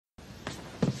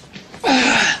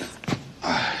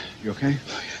You okay?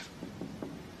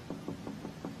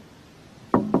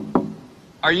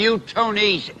 Are you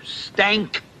Tony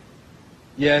Stank?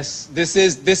 Yes, this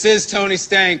is Tony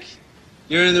Stank.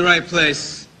 You're in the right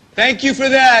place. Thank you for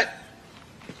that.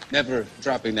 Never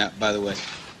dropping that, by the way.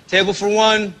 Table for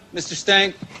one, Mr.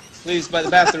 Stank. Please, by the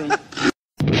bathroom.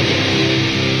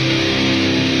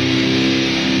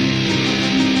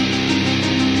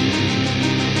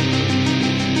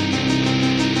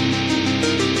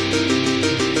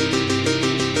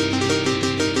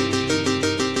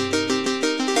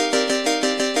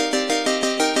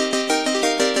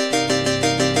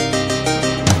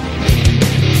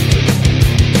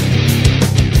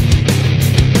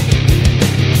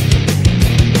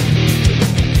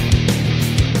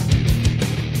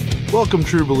 Welcome,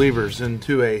 true believers,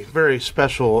 into a very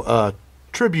special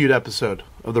tribute episode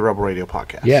of the Rebel Radio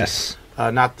Podcast. Yes.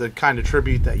 Not the kind of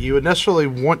tribute that you would necessarily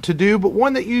want to do, but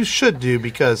one that you should do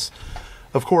because,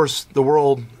 of course, the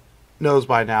world knows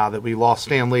by now that we lost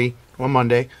Stan Lee on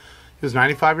Monday. He was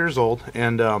 95 years old,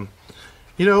 and,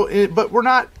 but we're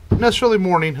not necessarily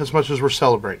mourning as much as we're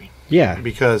celebrating. Yeah.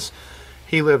 Because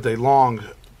he lived a long,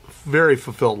 very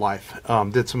fulfilled life,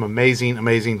 did some amazing,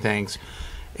 amazing things,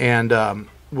 and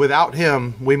without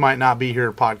him, we might not be here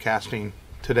podcasting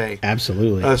today.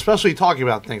 Absolutely. Especially talking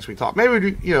about things we talk.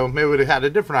 Maybe we'd have had a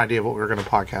different idea of what we were going to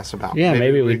podcast about. Yeah,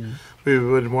 maybe we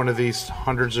would one of these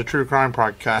hundreds of true crime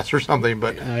podcasts or something.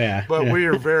 But we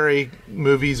are very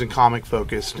movies and comic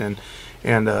focused, and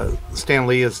Stan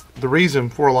Lee is the reason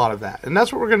for a lot of that. And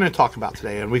that's what we're going to talk about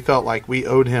today. And we felt like we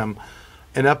owed him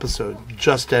an episode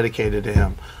just dedicated to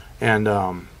him, and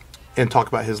talk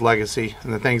about his legacy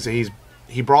and the things that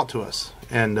he brought to us,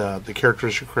 and the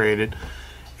characters he created,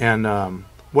 and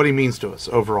what he means to us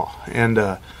overall.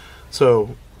 And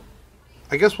so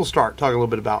I guess we'll start talking a little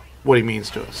bit about what he means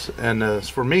to us. And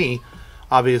for me,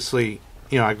 obviously,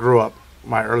 I grew up,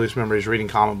 my earliest memories reading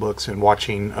comic books and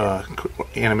watching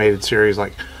animated series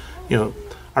like, I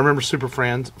remember Super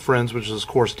Friends, which is, of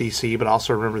course, DC, but I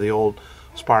also remember the old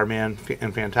Spider-Man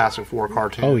and Fantastic Four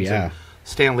cartoons. Oh, yeah. And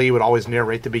Stan Lee would always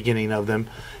narrate the beginning of them,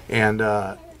 and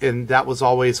that was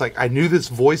always like, I knew this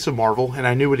voice of Marvel and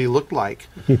I knew what he looked like,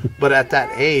 but at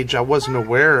that age I wasn't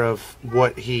aware of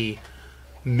what he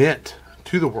meant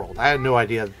to the world. I had no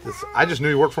idea I just knew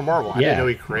he worked for Marvel. I didn't know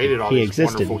he created all these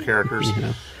wonderful characters.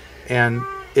 And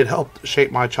it helped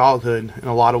shape my childhood in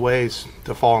a lot of ways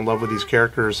to fall in love with these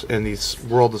characters and these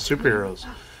world of superheroes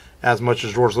as much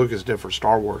as George Lucas did for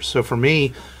Star Wars. So for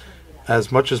me,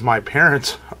 as much as my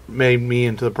parents made me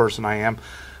into the person I am,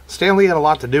 Stan Lee had a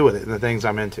lot to do with it and the things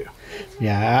I'm into.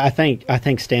 Yeah, I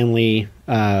think Stan Lee,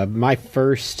 my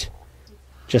first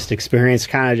just experience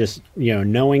kind of just,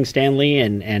 knowing Stan Lee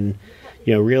and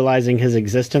realizing his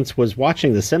existence was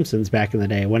watching The Simpsons back in the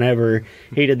day, whenever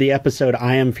he did the episode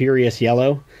I Am Furious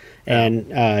Yellow.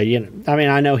 And,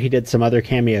 I know he did some other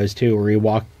cameos too, where he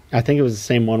walked, I think it was the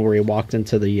same one where he walked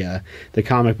into the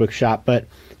comic book shop, but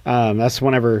that's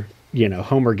whenever,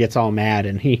 Homer gets all mad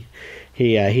and he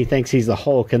thinks he's the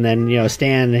Hulk, and then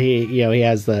Stan he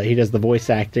does the voice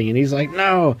acting, and he's like,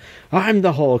 no, I'm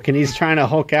the Hulk, and he's trying to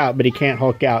Hulk out, but he can't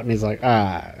Hulk out, and he's like,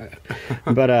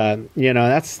 but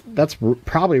that's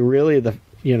probably really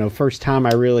the first time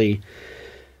I really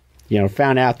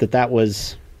found out that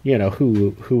was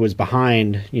who was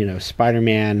behind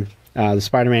Spider-Man. The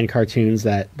Spider-Man cartoons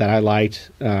that I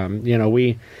liked.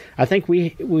 I think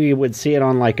we would see it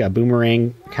on like a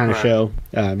Boomerang kind of show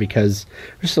because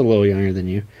we're just a little younger than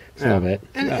you. A little bit.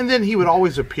 And then he would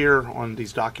always appear on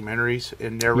these documentaries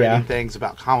and narrating things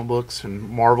about comic books and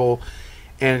Marvel.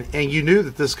 And you knew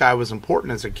that this guy was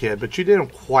important as a kid, but you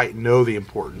didn't quite know the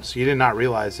importance. You did not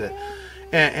realize it.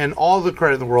 And all the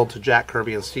credit in the world to Jack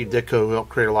Kirby and Steve Ditko, who helped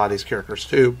create a lot of these characters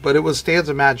too. But it was Stan's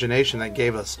imagination that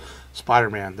gave us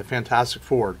Spider-Man, the Fantastic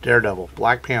Four, Daredevil,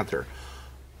 Black Panther,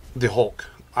 the Hulk,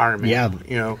 Iron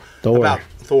Man. Thor. About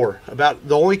Thor. About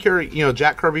the only character,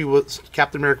 Jack Kirby was,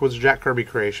 Captain America was a Jack Kirby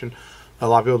creation. A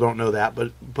lot of people don't know that,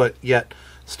 but yet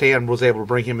Stan was able to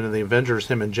bring him into the Avengers,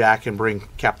 him and Jack, and bring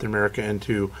Captain America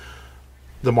into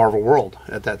the Marvel world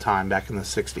at that time, back in the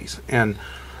 60s. And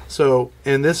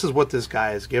this is what this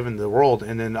guy has given the world.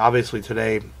 And then obviously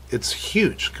today it's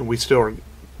huge.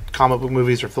 Comic book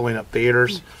movies are filling up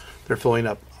theaters. They're filling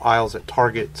up aisles at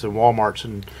Targets and Walmarts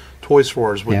and toy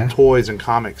stores with toys and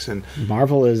comics. And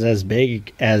Marvel is as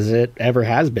big as it ever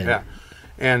has been. Yeah.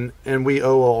 And we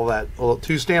owe all that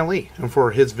to Stan Lee and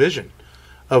for his vision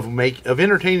of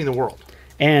entertaining the world.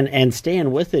 And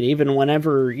staying with it even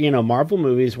whenever, Marvel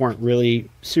movies weren't really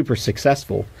super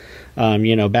successful.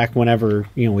 Back whenever,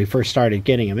 we first started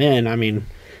getting him in,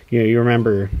 you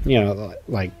remember,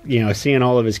 seeing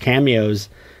all of his cameos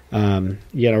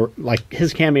Like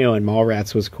his cameo in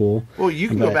Mallrats was cool. Well, you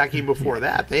can go back even before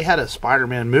that. They had a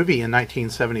Spider-Man movie in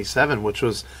 1977, which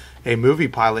was a movie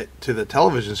pilot to the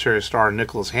television series starring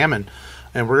Nicholas Hammond.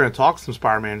 And we're going to talk some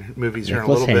Spider-Man movies here in a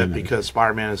little bit because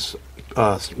Spider-Man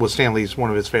was Stan Lee's one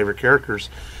of his favorite characters.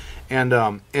 And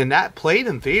that played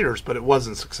in theaters, but it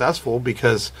wasn't successful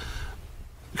because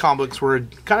comic books were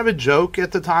kind of a joke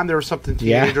at the time. There was something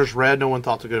teenagers read. No one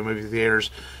thought to go to movie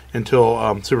theaters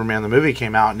until Superman the movie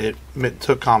came out, and it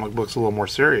took comic books a little more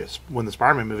serious. When the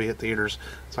Spider-Man movie hit theaters,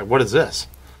 it's like, what is this?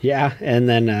 Yeah, and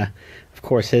then of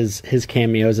course his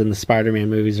cameos in the Spider-Man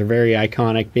movies are very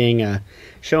iconic. Being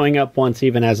showing up once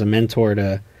even as a mentor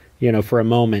to for a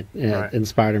moment in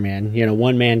Spider-Man.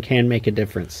 One man can make a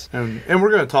difference. And we're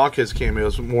going to talk his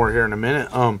cameos more here in a minute.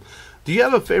 Do you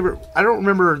have a favorite? I don't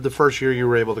remember the first year you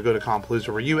were able to go to Compalooza.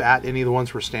 Were you at any of the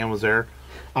ones where Stan was there?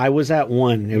 I was at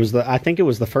one. I think it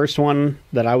was the first one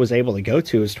that I was able to go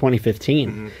to. It was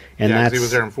 2015, and he was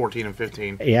there in 14 and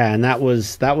 15. Yeah, and that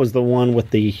was the one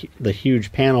with the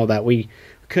huge panel that we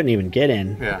couldn't even get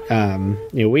in. Yeah.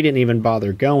 We didn't even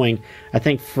bother going. I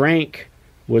think Frank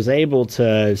was able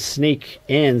to sneak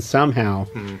in somehow,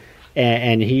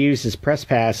 and he used his press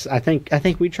pass. I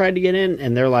think we tried to get in,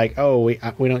 and they're like, "Oh,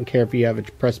 we don't care if you have a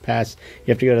press pass.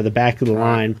 You have to go to the back of the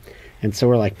line." And so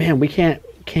we're like, "Man, we can't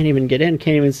even get in.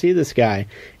 Can't even see this guy."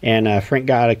 And Frank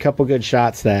got a couple good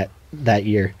shots that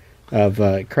year. Of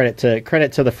credit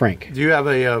to the Frank. Do you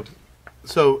have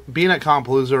so being at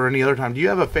Compalooza or any other time? Do you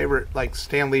have a favorite like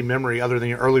Stan Lee memory other than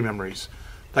your early memories,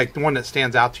 like the one that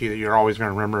stands out to you that you're always going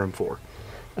to remember him for?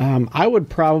 I would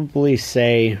probably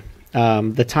say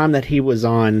the time that he was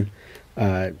on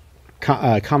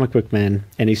Comic Book Men,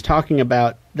 and he's talking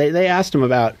about. They asked him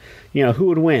about who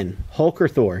would win, Hulk or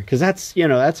Thor, because that's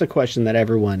a question that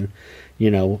everyone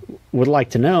would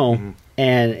like to know,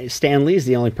 and Stan Lee's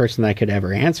the only person that could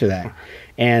ever answer that.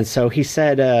 And so he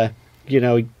said,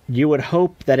 you would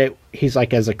hope that he's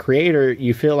like, as a creator,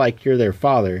 you feel like you're their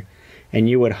father, and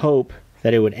you would hope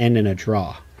that it would end in a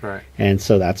draw. Right. And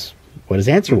so that's what his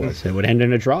answer was. It would end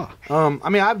in a draw.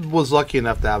 I was lucky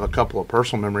enough to have a couple of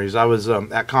personal memories. I was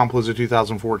at Compalooza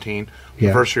 2014,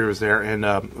 the first year I was there, and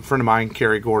a friend of mine,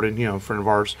 Kerry Gordon, a friend of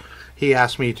ours, he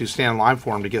asked me to stand in line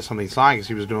for him to get something signed because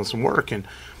he was doing some work.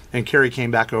 And Kerry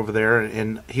came back over there,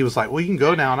 and he was like, well, you can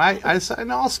go now. And I said,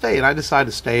 no, I'll stay. And I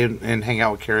decided to stay and hang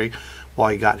out with Kerry while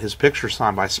he got his picture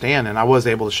signed by Stan, and I was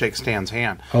able to shake Stan's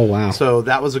hand. Oh, wow. So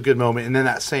that was a good moment. And then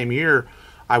that same year,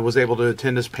 I was able to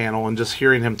attend his panel, and just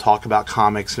hearing him talk about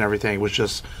comics and everything was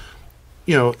just,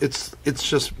 it's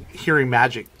just hearing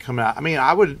magic come out. I mean,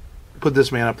 I would put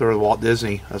this man up there with Walt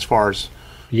Disney as far as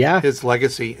his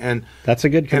legacy. And that's a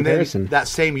good comparison. And then that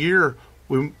same year,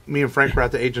 me and Frank were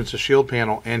at the Agents of S.H.I.E.L.D.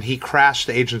 panel, and he crashed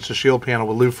the Agents of S.H.I.E.L.D. panel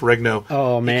with Lou Ferrigno.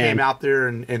 Oh, man. He came out there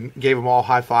and gave them all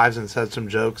high fives and said some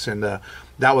jokes, and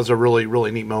that was a really,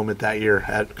 really neat moment that year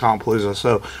at Compalooza.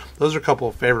 So those are a couple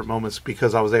of favorite moments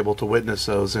because I was able to witness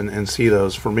those and see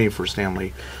those for Stan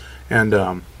Lee.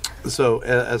 And so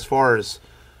as far as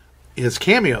his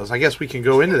cameos, I guess we can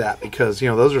go into that because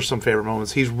those are some favorite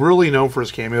moments. He's really known for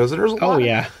his cameos, and there's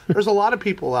there's a lot of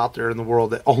people out there in the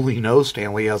world that only know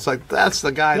Stan Lee. It's like that's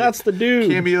the guy, that's the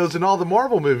dude, cameos in all the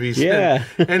Marvel movies. Yeah,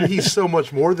 and he's so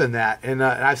much more than that. And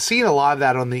I've seen a lot of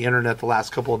that on the internet the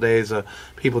last couple of days.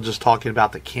 People just talking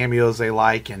about the cameos they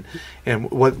like and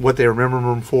what they remember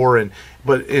him for. And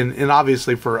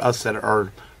obviously for us that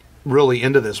are really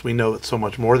into this, we know it's so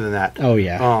much more than that. Oh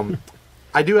yeah.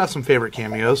 I do have some favorite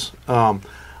cameos.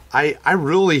 I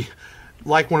really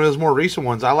like one of those more recent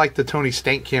ones. I like the Tony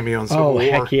Stank cameo in Civil War.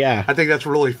 Heck yeah. I think that's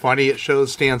really funny. It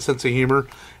shows Stan's sense of humor,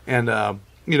 and and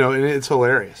it's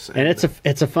hilarious. And it's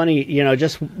a funny,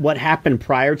 just what happened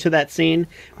prior to that scene.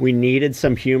 We needed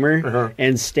some humor,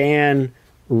 and Stan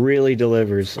really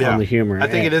delivers on the humor. I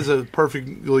think it is a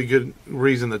perfectly good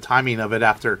reason, the timing of it,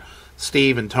 after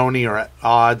Steve and Tony are at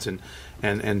odds,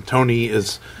 and Tony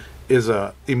is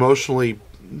emotionally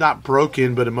not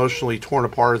broken, but emotionally torn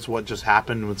apart is what just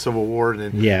happened with Civil War.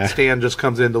 And then Stan just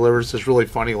comes in and delivers this really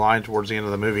funny line towards the end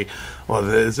of the movie. Well,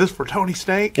 is this for Tony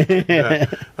Stank?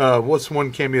 What's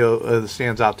one cameo that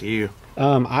stands out to you?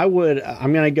 I'm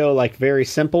going to go like very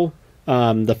simple.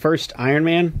 The first Iron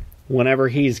Man, whenever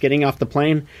he's getting off the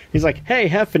plane, he's like, "Hey,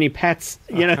 Hef," and he pats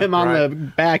him on the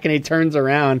back, and he turns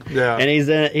around, and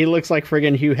he looks like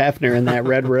friggin' Hugh Hefner in that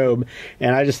red robe,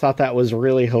 and I just thought that was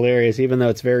really hilarious, even though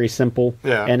it's very simple,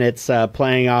 and it's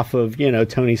playing off of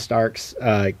Tony Stark's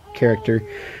character,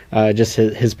 just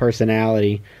his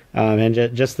personality, and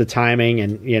just the timing,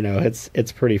 and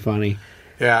it's pretty funny.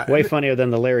 Yeah, way funnier than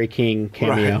the Larry King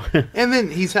cameo. Right. And then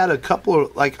he's had a couple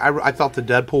of, like, I thought the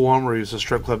Deadpool one where he was a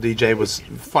strip club DJ was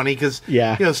funny because,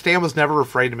 Stan was never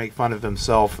afraid to make fun of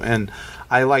himself. And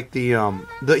I like he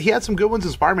had some good ones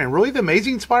in Spider-Man. Really, the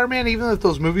Amazing Spider-Man, even if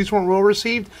those movies weren't well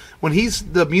received, when he's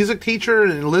the music teacher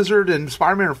and Lizard and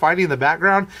Spider-Man are fighting in the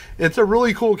background, it's a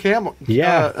really cool cameo.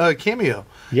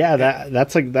 Yeah,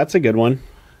 that's a good one.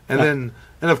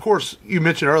 And of course, you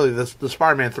mentioned earlier the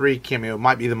Spider-Man 3 cameo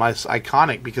might be the most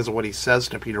iconic because of what he says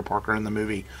to Peter Parker in the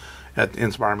movie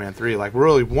in Spider-Man 3. Like,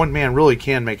 really, one man really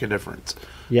can make a difference.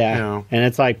 Yeah, and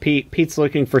it's like Pete's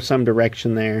looking for some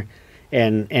direction there,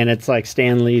 and it's like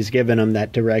Stan Lee's giving him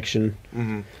that direction.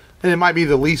 Mm-hmm. And it might be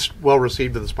the least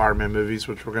well-received of the Spider-Man movies,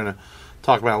 which we're going to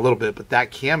talk about in a little bit, but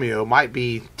that cameo might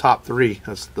be top 3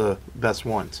 as the best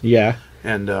ones. Yeah.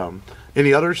 And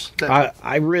any others?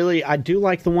 I do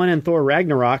like the one in Thor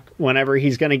Ragnarok whenever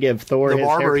he's going to give Thor his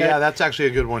barber. haircut. Yeah, that's actually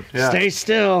a good one. Yeah. Stay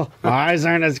still. My eyes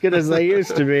aren't as good as they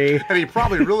used to be. And he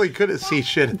probably really couldn't see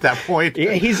shit at that point.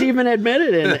 Yeah, he's even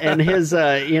admitted in his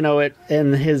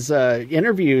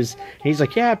interviews. He's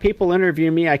like, yeah, people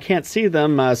interview me. I can't see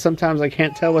them. Sometimes I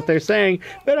can't tell what they're saying,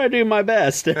 but I do my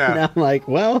best. Yeah. And I'm like,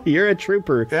 well, you're a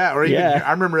trooper. Yeah. Or even,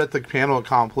 I remember at the panel at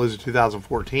Comicpalooza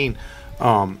 2014.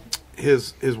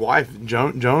 His wife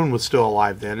Joan was still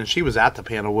alive then, and she was at the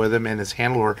panel with him and his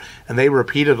handler, and they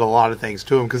repeated a lot of things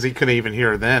to him because he couldn't even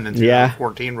hear then in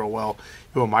 2014 real well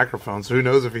through a microphone. So who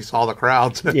knows if he saw the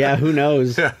crowds? Yeah, who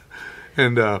knows? Yeah.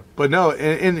 And but no,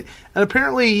 and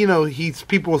apparently,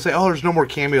 people will say, oh, there's no more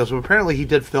cameos, but apparently he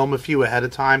did film a few ahead of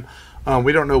time.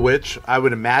 We don't know which. I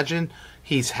would imagine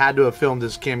he's had to have filmed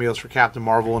his cameos for Captain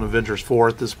Marvel and Avengers 4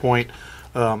 at this point.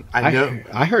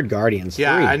 I heard Guardians 3.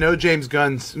 Yeah, I know James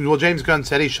Gunn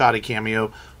said he shot a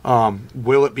cameo.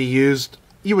 Will it be used?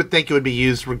 You would think it would be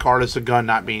used regardless of Gunn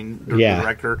not being the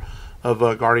director of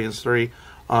Guardians 3.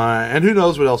 And who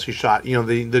knows what else he shot.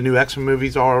 The new X-Men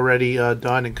movies are already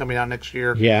done and coming out next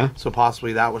year. Yeah. So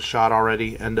possibly that was shot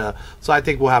already. And so I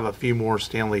think we'll have a few more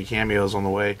Stan Lee cameos on the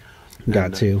way.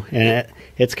 Got to. And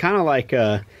it's kind of like,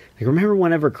 remember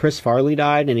whenever Chris Farley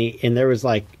died and there was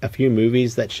like a few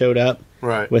movies that showed up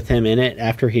with him in it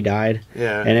after he died.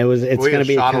 Yeah. And it's going to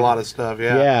be shot a lot of stuff.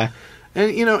 Yeah. Yeah.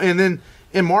 And and then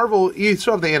in Marvel, you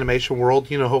still have the animation world.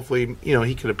 Hopefully,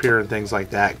 he could appear in things like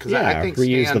that. Cause I think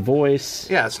reuse the voice.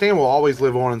 Yeah, Stan will always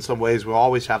live on in some ways. We'll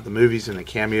always have the movies and the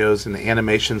cameos and the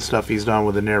animation stuff he's done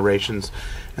with the narrations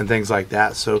and things like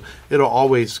that. So it'll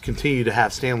always continue to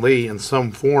have Stan Lee in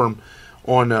some form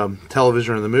on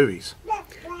television or the movies.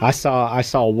 I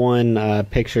saw one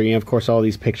picture. Of course, all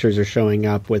these pictures are showing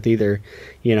up with either,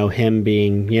 him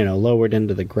being, lowered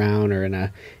into the ground or in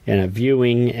a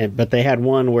viewing. But they had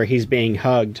one where he's being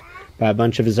hugged by a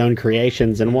bunch of his own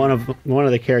creations, and one of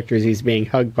the characters he's being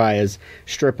hugged by is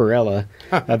Stripperella,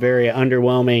 a very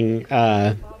underwhelming,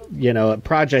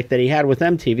 project that he had with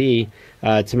MTV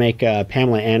to make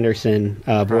Pamela Anderson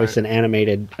voice an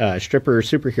animated stripper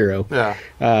superhero.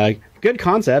 Yeah. Good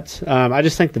concept. I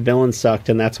just think the villain sucked,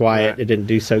 and that's why it didn't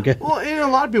do so good. Well, and a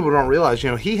lot of people don't realize,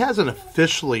 he hasn't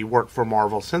officially worked for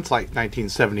Marvel since like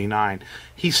 1979.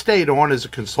 He stayed on as a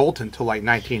consultant till like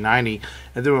 1990,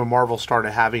 and then when Marvel started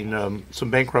having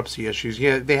some bankruptcy issues,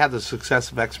 they had the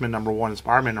success of X-Men #1 and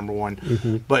Spider-Man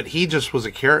 #1, but he just was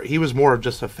he was more of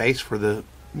just a face for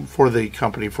the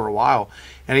company for a while,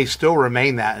 and he still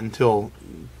remained that until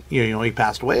he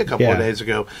passed away a couple of days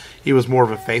ago. He was more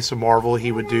of a face of Marvel.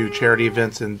 He would do charity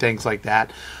events and things like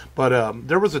that. But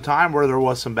there was a time where there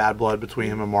was some bad blood between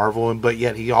him and Marvel, but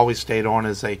yet he always stayed on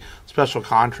as a special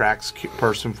contracts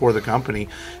person for the company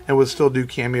and would still do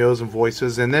cameos and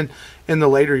voices. And then in the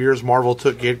later years, Marvel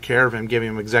took good care of him, giving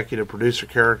him executive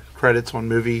producer credits on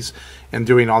movies and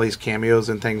doing all these cameos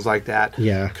and things like that.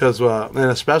 Yeah. Because, and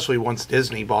especially once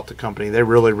Disney bought the company, they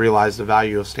really realized the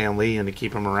value of Stan Lee and to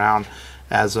keep him around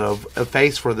as a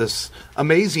face for this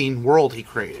amazing world he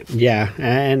created. Yeah,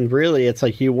 and really, it's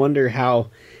like you wonder how,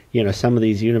 some of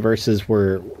these universes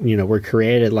were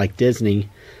created like Disney.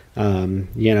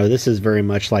 This is very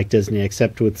much like Disney,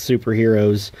 except with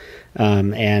superheroes,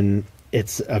 and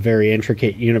it's a very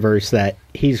intricate universe that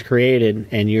he's created,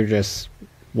 and you just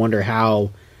wonder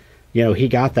how, he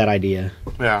got that idea.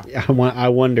 Yeah. I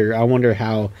wonder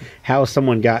how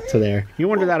someone got to there. You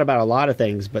wonder that about a lot of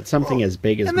things, but something as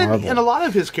big as Marvel. And a lot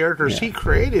of his characters he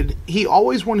created, he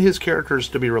always wanted his characters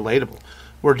to be relatable.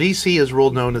 Where DC is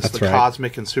real known as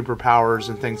cosmic and superpowers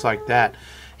and things like that.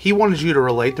 He wanted you to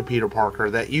relate to Peter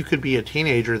Parker, that you could be a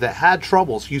teenager that had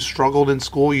troubles. You struggled in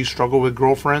school, you struggled with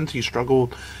girlfriends, you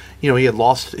struggled, he had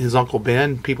lost his Uncle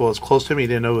Ben, people as close to him, he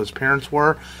didn't know who his parents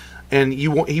were. And he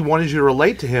wanted you to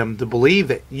relate to him, to believe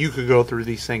that you could go through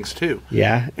these things too.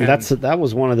 Yeah, and that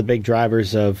was one of the big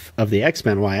drivers of the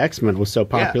X-Men. Why X-Men was so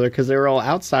popular, because they were all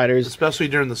outsiders, especially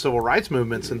during the civil rights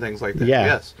movements and things like that. Yeah.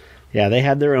 Yes. Yeah, they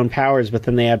had their own powers, but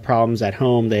then they had problems at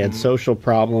home. They had social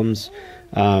problems,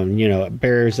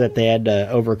 barriers that they had to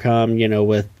overcome,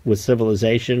 with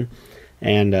civilization,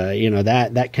 and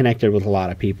that connected with a lot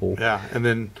of people. Yeah, and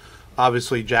then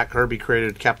obviously Jack Kirby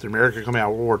created Captain America coming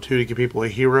out of World War II to give people a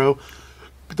hero.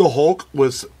 The Hulk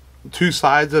was two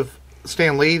sides of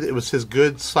Stan Lee. It was his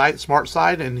good side, smart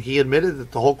side, and he admitted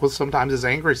that the Hulk was sometimes his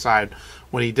angry side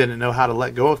when he didn't know how to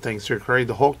let go of things. So he created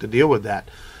the Hulk to deal with that.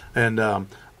 And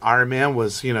Iron Man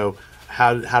was,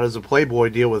 how does a playboy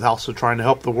deal with also trying to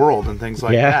help the world and things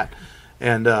like that.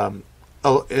 And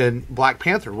Black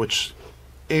Panther, which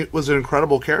it was an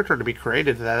incredible character to be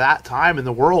created at that time in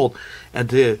the world, and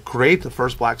to create the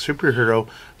first black superhero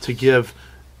to give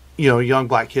young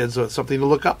black kids something to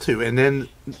look up to, and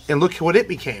look what it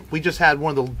became. We just had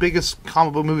one of the biggest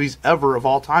comic book movies ever of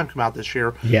all time come out this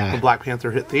year when Black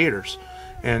Panther hit theaters,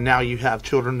 and now you have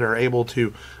children that are able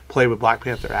to play with Black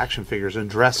Panther action figures and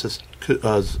dress as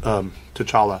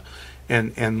T'Challa,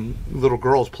 and little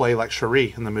girls play like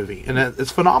Shuri in the movie, and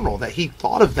it's phenomenal that he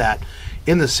thought of that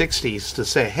in the 60s to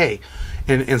say, hey,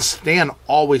 and Stan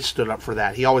always stood up for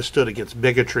that. He always stood against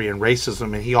bigotry and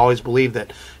racism, and he always believed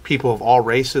that people of all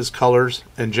races, colors,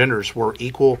 and genders were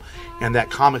equal, and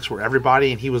that comics were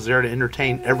everybody, and he was there to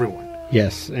entertain everyone.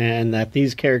 Yes, and that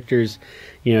these characters,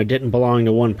 didn't belong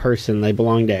to one person; they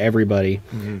belonged to everybody.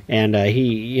 Mm-hmm. And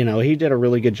he did a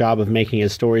really good job of making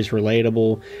his stories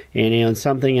relatable and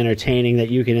something entertaining that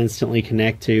you can instantly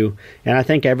connect to. And I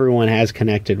think everyone has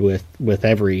connected with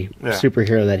every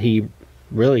superhero that he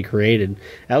really created,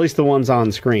 at least the ones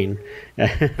on screen.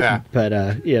 Yeah. But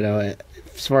as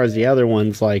far as the other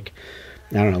ones, like,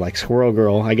 I don't know, like Squirrel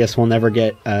Girl, I guess we'll never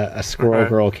get a Squirrel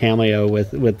Girl cameo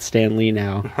with Stan Lee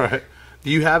now. Right. Do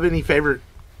you have any favorite?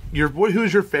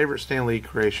 Who's your favorite Stan Lee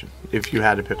creation, if you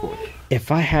had to pick one?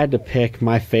 If I had to pick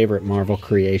my favorite Marvel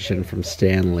creation from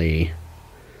Stan Lee,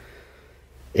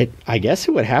 I guess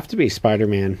it would have to be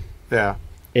Spider-Man. Yeah.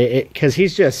 Because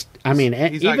he's just,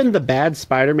 even the bad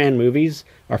Spider-Man movies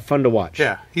are fun to watch.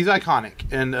 Yeah, he's iconic,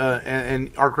 and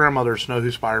our grandmothers know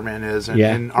who Spider-Man is,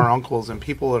 and our uncles and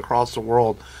people across the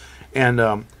world.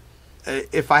 And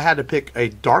if I had to pick a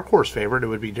dark horse favorite, it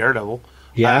would be Daredevil.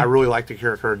 Yeah, I really like the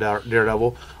character of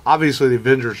Daredevil. Obviously, the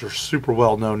Avengers are super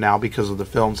well known now because of the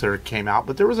films that came out.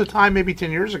 But there was a time, maybe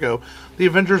 10 years ago, the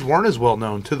Avengers weren't as well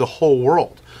known to the whole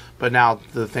world. But now,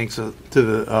 thanks to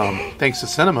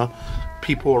cinema,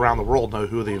 people around the world know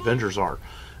who the Avengers are.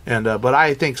 And but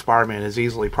I think Spider-Man is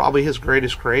easily probably his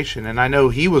greatest creation. And I know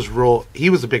he was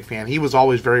a big fan. He was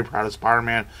always very proud of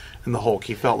Spider-Man and the Hulk.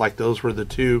 He felt like those were the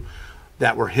two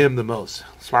that were him the most.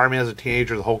 Spider-Man as a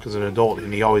teenager, the Hulk as an adult,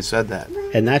 and he always said that.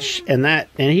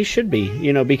 And he should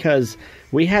be, because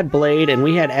we had Blade and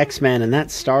we had X-Men, and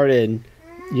that started,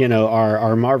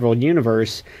 our Marvel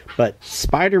universe. But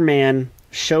Spider-Man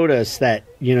showed us that,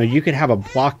 you could have a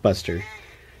blockbuster.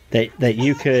 That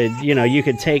you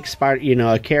could take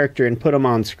a character and put them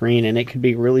on screen, and it could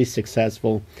be really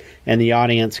successful, and the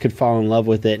audience could fall in love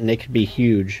with it, and it could be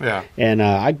huge. Yeah. And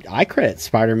I credit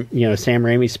Sam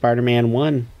Raimi's Spider-Man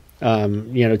 1,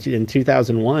 in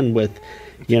 2001 with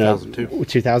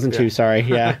 2002. Sorry,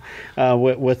 yeah,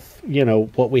 with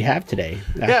what we have today.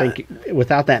 I think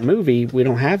without that movie, we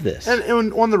don't have this.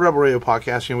 And on the Rebel Radio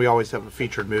podcast, we always have a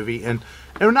featured movie, and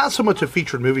not so much a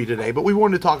featured movie today, but we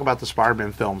wanted to talk about the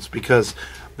Spider-Man films because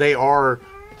they are,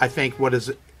 I think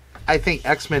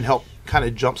X-Men helped kind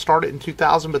of jumpstart it in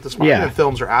 2000, but the Spider-Man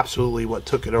films are absolutely what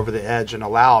took it over the edge and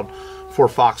allowed for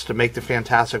Fox to make the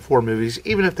Fantastic Four movies,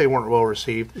 even if they weren't well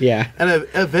received. Yeah. And it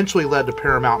eventually led to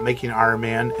Paramount making Iron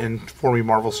Man and forming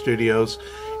Marvel Studios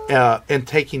and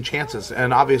taking chances.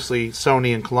 And obviously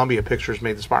Sony and Columbia Pictures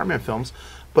made the Spider-Man films,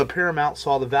 but Paramount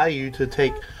saw the value to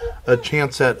take a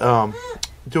chance at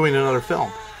doing another film.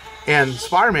 And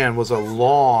Spider-Man was a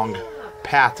long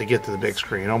path to get to the big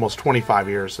screen, almost 25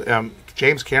 years.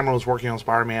 James Cameron was working on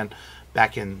Spider-Man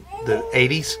back in the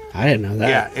 80s. I didn't know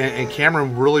that. Yeah, and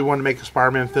Cameron really wanted to make a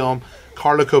Spider-Man film.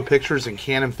 Carloco Pictures and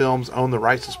Canon Films owned the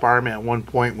rights to Spider-Man at one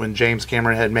point when James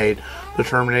Cameron had made The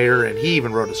Terminator, and he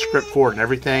even wrote a script for it and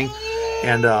everything.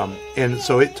 And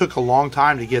so it took a long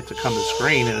time to get to come to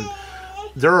screen, and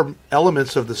there are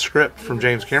elements of the script from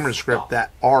James Cameron's script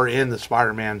that are in the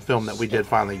Spider-Man film that we did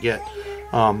finally get.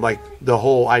 Like the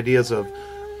whole ideas of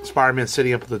Spider-Man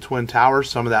sitting up at the Twin Towers.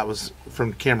 Some of that was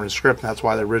from Cameron's script, and that's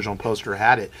why the original poster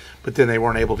had it. But then they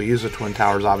weren't able to use the Twin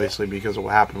Towers, obviously, because of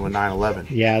what happened with 9/11.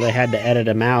 Yeah, they had to edit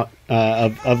them out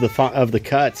of the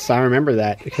cuts. I remember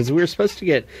that because we were supposed to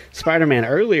get Spider-Man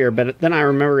earlier, but then I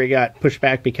remember it got pushed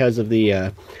back because of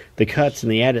the cuts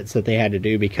and the edits that they had to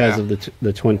do because of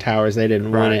the Twin Towers. They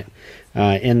didn't want it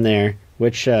in there,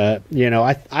 which I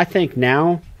think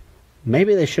now.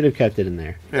 Maybe they should have kept it in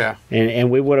there. Yeah,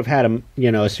 and we would have had a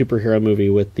superhero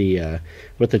movie with the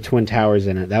Twin Towers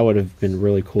in it. That would have been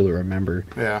really cool to remember.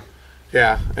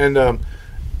 Yeah, and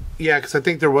because I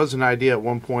think there was an idea at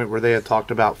one point where they had talked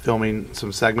about filming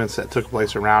some segments that took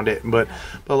place around it, but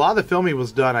a lot of the filming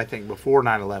was done, I think, before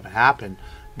 9/11 happened.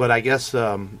 But I guess they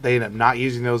ended up not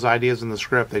using those ideas in the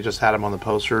script. They just had them on the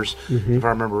posters, if I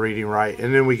remember reading right.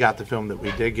 And then we got the film that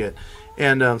we did get.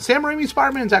 And Sam Raimi's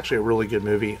Spider-Man is actually a really good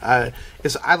movie. I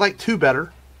like 2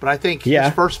 better, but I think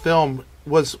his first film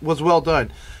was well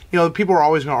done. People are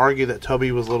always going to argue that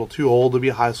Tobey was a little too old to be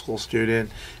a high school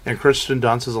student, and Kristen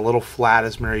Dunst is a little flat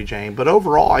as Mary Jane. But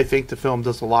overall, I think the film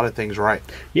does a lot of things right.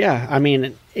 Yeah, I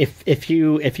mean, if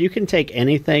you can take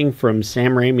anything from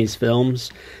Sam Raimi's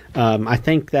films, I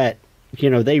think that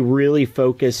they really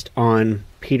focused on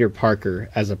Peter Parker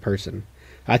as a person.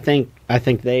 I think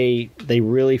they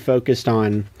really focused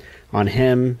on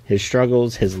him, his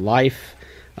struggles, his life,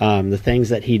 the things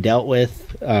that he dealt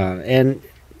with, and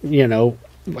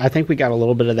I think we got a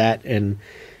little bit of that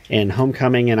in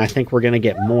Homecoming, and I think we're going to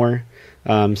get more.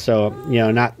 So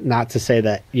not to say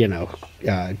that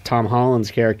Tom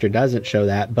Holland's character doesn't show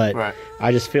that, but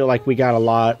I just feel like we got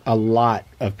a lot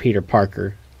of Peter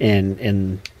Parker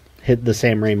in the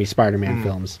Sam Raimi Spider-Man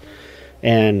films,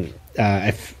 and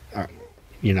I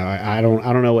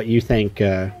don't know what you think.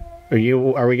 Are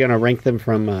we going to rank them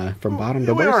from bottom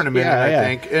to worst? We are in a minute, I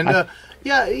think. And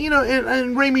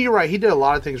and Raimi, you're right. He did a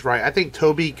lot of things right. I think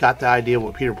Tobey got the idea of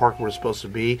what Peter Parker was supposed to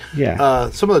be. Yeah.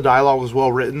 Some of the dialogue was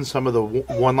well written. Some of the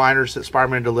one-liners that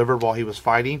Spider-Man delivered while he was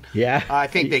fighting. Yeah. I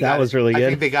think that was really good. I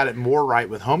think they got it more right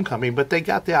with Homecoming, but they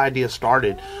got the idea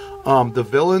started. The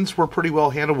villains were pretty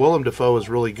well handled. Willem Dafoe was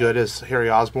really good as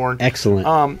Harry Osborn.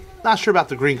 Excellent. Not sure about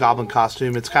the Green Goblin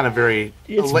costume. It's kind of very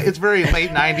late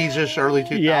 90s-ish, early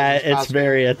 2000s. Yeah, it's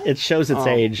costume. it shows its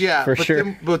age. Yeah, for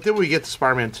sure. But then we get to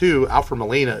Spider-Man 2. Alfred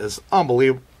Molina is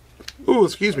unbelievable. Ooh,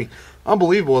 excuse me,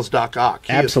 unbelievable as Doc Ock.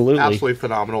 He is absolutely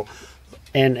phenomenal.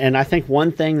 And I think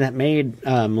one thing that made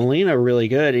Molina really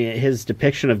good, his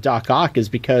depiction of Doc Ock, is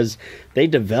because they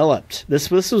developed this.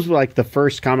 This was like the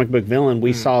first comic book villain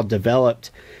we saw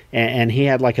developed. And he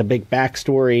had like a big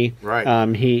backstory.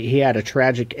 Right. He had a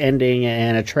tragic ending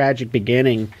and a tragic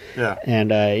beginning. Yeah.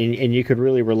 And you could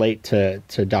really relate to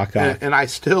Doc Ock. And I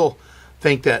still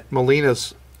think that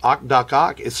Molina's Doc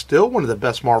Ock is still one of the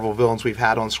best Marvel villains we've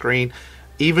had on screen,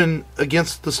 even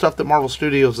against the stuff that Marvel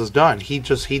Studios has done. He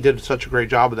did such a great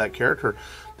job of that character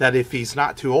that if he's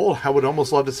not too old, I would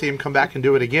almost love to see him come back and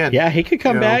do it again. Yeah, he could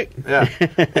come back. Yeah.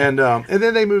 And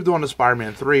then they moved on to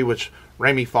Spider-Man 3, which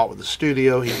Raimi fought with the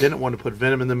studio. He didn't want to put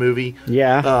Venom in the movie.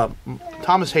 Yeah.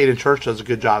 Thomas Hayden Church does a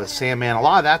good job as Sandman. A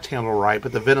lot of that's handled right,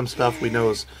 but the Venom stuff we know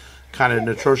is kind of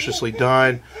atrociously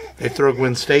done. They throw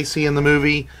Gwen Stacy in the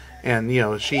movie,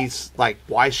 and she's like,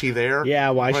 why is she there?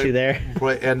 Yeah, why is she there?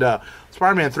 And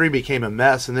Spider-Man 3 became a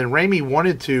mess, and then Raimi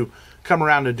wanted to come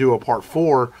around and do a part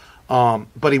 4,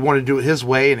 but he wanted to do it his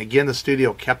way, and again the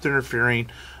studio kept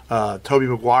interfering. Tobey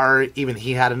Maguire, even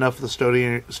he had enough of the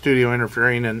studio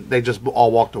interfering, and they just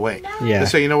all walked away. Yeah. They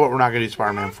say, you know what, we're not going to do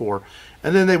Spider-Man 4.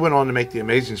 And then they went on to make the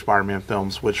Amazing Spider-Man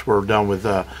films, which were done with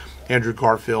Andrew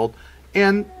Garfield,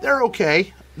 and they're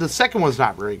okay. The second one's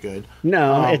not very good.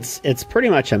 No, it's pretty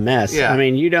much a mess. Yeah. I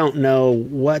mean, you don't know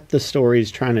what the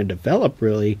story's trying to develop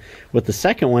really with the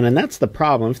second one, and that's the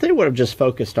problem. If they would have just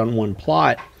focused on one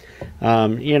plot,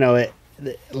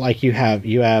 like you have,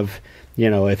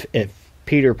 if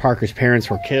Peter Parker's parents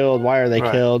were killed, why are they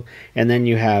killed? And then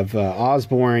you have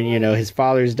Osborn, his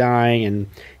father's dying, and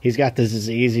he's got this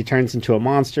disease. He turns into a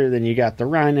monster. Then you got the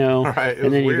Rhino,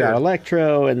 and then you got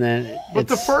Electro, and then. But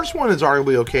the first one is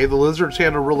arguably okay. The Lizards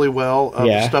handle really well.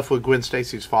 The stuff with Gwen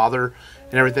Stacy's father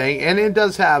and everything, and it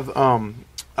does have. I'm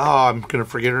gonna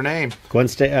forget her name. Gwen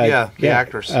Stacy. The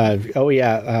actress.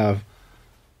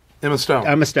 Emma Stone.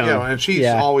 And she's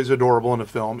always adorable in a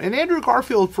film. And Andrew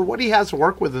Garfield, for what he has to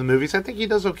work with in the movies, I think he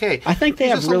does okay. I think they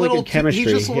have really good chemistry.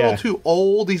 He's just a little too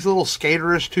old. He's a little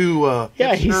skaterish, too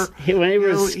hipster. When he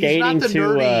was skating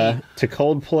to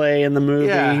Coldplay in the movie.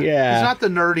 Yeah. He's not the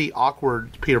nerdy, awkward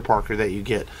Peter Parker that you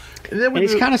get. And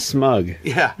he's kind of smug.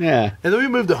 Yeah. And then we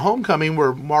moved to Homecoming,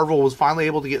 where Marvel was finally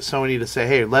able to get Sony to say,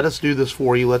 hey, let us do this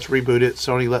for you. Let's reboot it.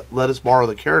 Sony, let us borrow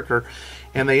the character.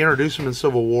 and they introduce him in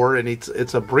Civil War, and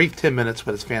it's a brief 10 minutes,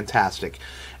 but it's fantastic.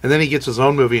 And then he gets his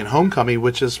own movie in Homecoming,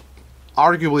 which is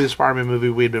arguably the Spider-Man movie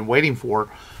we had been waiting for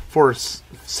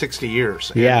 60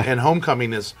 years. And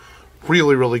Homecoming is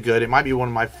really, really good. It might be one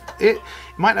of my... It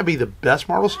might not be the best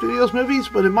Marvel Studios movies,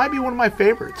 but it might be one of my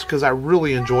favorites because I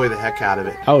really enjoy the heck out of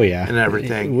it. Oh, yeah. And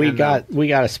everything. We got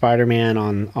a Spider-Man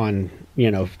on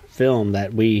film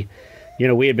that we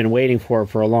had been waiting for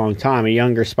a long time. A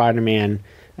younger Spider-Man,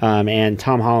 and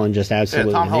Tom Holland just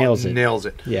absolutely nails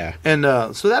it. Yeah. And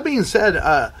so that being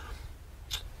said,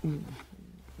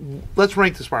 let's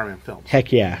rank the Spider-Man films.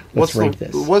 Heck yeah. Let's rank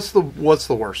this. What's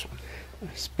the worst one?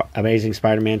 Amazing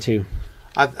Spider-Man 2.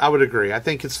 I would agree. I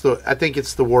think it's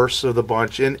the worst of the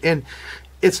bunch, and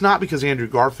it's not because Andrew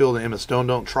Garfield and Emma Stone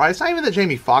don't try. It's not even that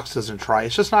Jamie Foxx doesn't try.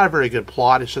 It's just not a very good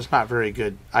plot. It's just not very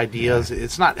good ideas. Yeah.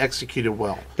 It's not executed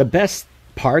well. The best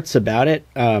parts about it,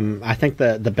 I think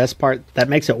the best part that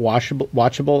makes it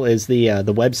watchable is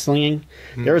the web slinging.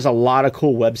 Mm-hmm. There was a lot of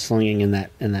cool web slinging in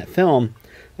that film.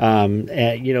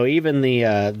 Even the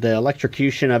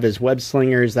electrocution of his web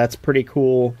slingers, that's pretty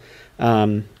cool.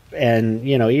 And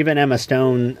even Emma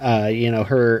Stone,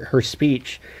 her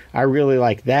speech, I really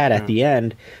like that at the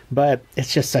end, but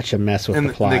it's just such a mess with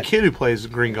the plot. And the kid who plays the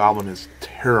Green Goblin is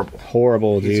terrible.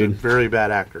 Horrible, dude. He's a very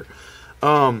bad actor.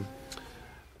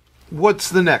 What's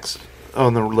the next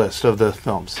on the list of the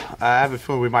films? I have a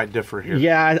feeling we might differ here.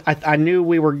 Yeah, I knew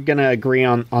we were going to agree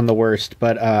on the worst,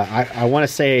 but I want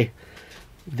to say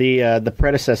the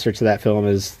predecessor to that film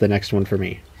is the next one for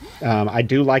me. I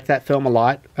do like that film a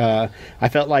lot. I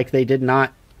felt like they did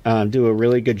not do a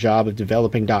really good job of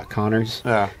developing Doc Connors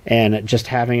and just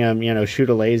having him, shoot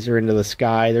a laser into the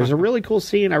sky. There's a really cool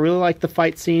scene. I really like the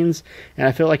fight scenes, and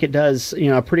I feel like it does,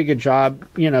 a pretty good job,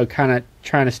 kind of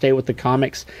trying to stay with the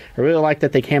comics. I really like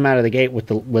that they came out of the gate with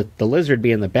the lizard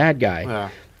being the bad guy.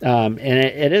 Yeah. And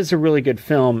it is a really good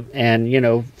film. And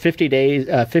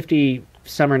 50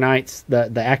 Summer Nights,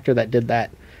 the actor that did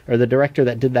that, or the director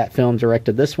that did that film,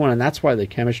 directed this one, and that's why the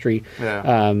chemistry,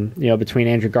 between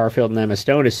Andrew Garfield and Emma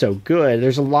Stone is so good.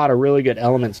 There's a lot of really good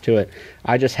elements to it.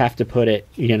 I just have to put it,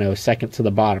 second to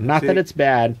the bottom. Not that it's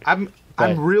bad. I'm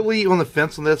really on the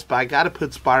fence on this, but I got to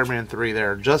put Spider-Man 3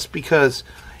 there just because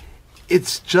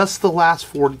it's just the last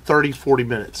 40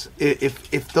 minutes.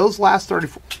 If those last 30,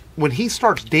 when he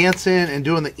starts dancing and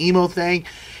doing the emo thing,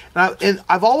 and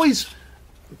I've always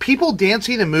people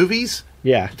dancing in movies.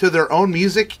 Yeah. To their own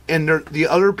music, and the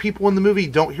other people in the movie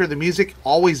don't hear the music,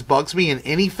 always bugs me in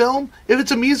any film. If it's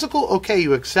a musical, okay,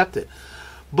 you accept it.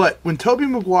 But when Tobey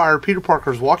Maguire, Peter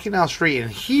Parker, is walking down the street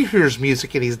and he hears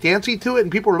music and he's dancing to it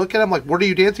and people are looking at him like, what are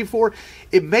you dancing for?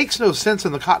 It makes no sense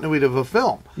in the continuity of a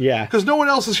film. Yeah. Because no one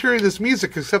else is hearing this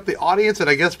music except the audience and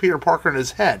I guess Peter Parker in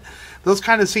his head. Those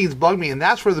kind of scenes bug me, and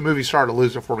that's where the movie started to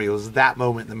lose it for me. It was that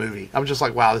moment in the movie. I'm just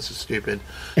like, wow, this is stupid.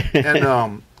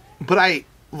 And but I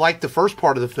like the first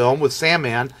part of the film with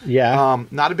Sandman. Yeah.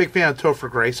 Not a big fan of Topher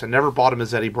Grace. I never bought him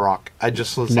as Eddie Brock. I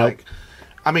just was like,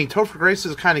 Topher Grace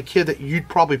is the kind of kid that you'd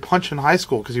probably punch in high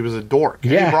school because he was a dork.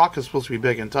 Yeah. Eddie Brock is supposed to be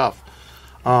big and tough.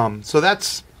 So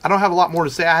that's, I don't have a lot more to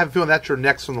say. I have a feeling that's your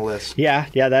next on the list. Yeah,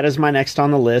 that is my next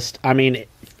on the list. I mean,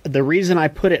 the reason I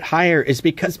put it higher is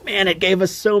because, man, it gave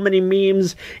us so many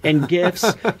memes and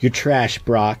GIFs. You're trash,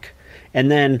 Brock. And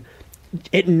then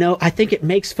I think it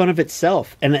makes fun of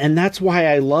itself, and that's why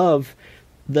I love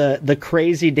the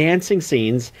crazy dancing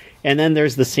scenes. And then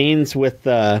there's the scenes with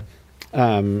the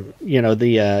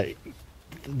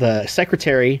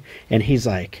secretary, and he's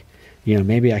like,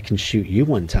 maybe I can shoot you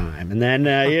one time. And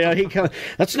then he comes,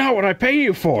 that's not what I pay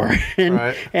you for. And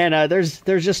right. And there's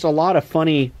just a lot of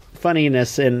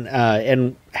funniness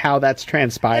in how that's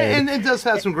transpired. And it does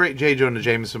have some great J. Jonah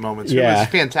Jameson moments. Yeah. It was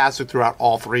fantastic throughout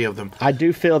all three of them. I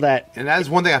do feel that. And that is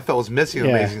one thing I felt was missing in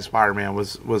Amazing Spider-Man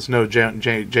was no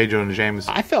J. Jonah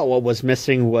Jameson. I felt what was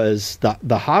missing was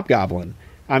the Hobgoblin.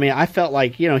 I mean, I felt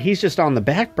like, he's just on the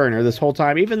back burner this whole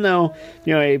time, even though,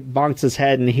 he bonks his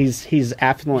head and he's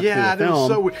affluent through the film.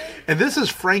 So weird. And this is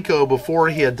Franco before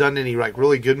he had done any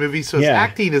really good movies, so his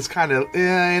acting is kind of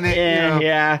in it.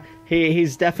 Yeah.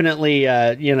 He's definitely,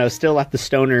 still at the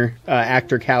stoner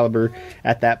actor caliber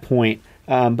at that point.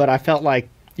 But I felt like,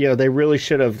 they really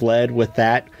should have led with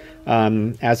that.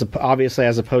 Obviously,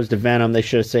 as opposed to Venom, they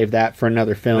should have saved that for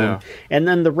another film. Yeah. And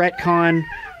then the retcon,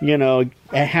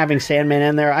 having Sandman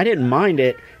in there, I didn't mind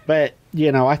it. But,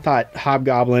 I thought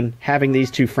Hobgoblin, having these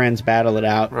two friends battle it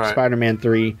out, right. Spider-Man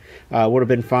 3 would have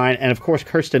been fine. And, of course,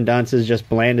 Kirsten Dunst is just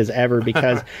bland as ever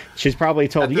because she's probably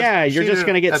told, you're just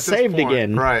going to get saved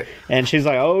again. Right. And she's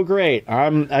like, oh, great,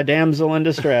 I'm a damsel in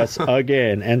distress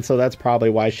again. And so that's probably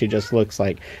why she just looks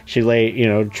like she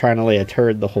trying to lay a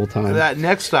turd the whole time. That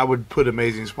next, I would put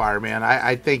Amazing Spider-Man.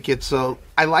 I think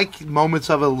I like moments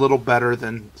of it a little better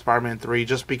than Spider-Man 3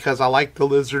 just because I like the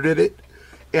lizard in it.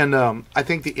 And I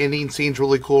think the ending scene's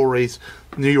really cool where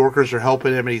New Yorkers are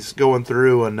helping him and he's going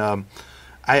through. And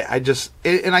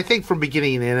I think from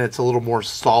beginning to end, it's a little more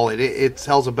solid. It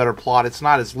tells a better plot. It's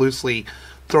not as loosely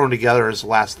thrown together as the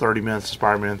last 30 minutes of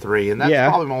Spider-Man 3. And that's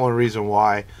probably my only reason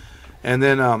why. And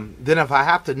then if I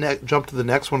have to jump to the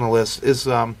next one on the list is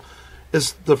the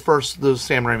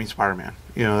Sam Raimi Spider-Man.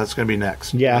 That's going to be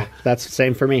next. Yeah, that's the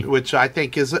same for me. Which I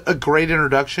think is a great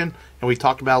introduction. And we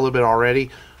talked about it a little bit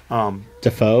already.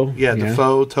 Defoe,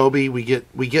 Defoe, Toby. We get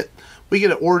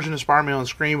an origin of Spider-Man on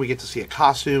screen. We get to see a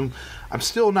costume. I'm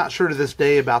still not sure to this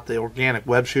day about the organic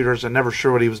web shooters. I'm never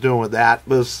sure what he was doing with that.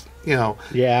 But it was,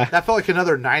 that felt like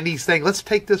another '90s thing. Let's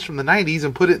take this from the '90s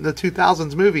and put it in the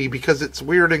 2000s movie because it's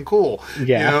weird and cool.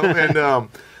 Yeah, and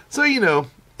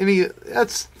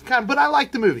that's kind of, but I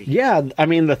like the movie. Yeah, I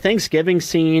mean, the Thanksgiving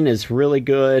scene is really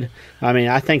good. I mean,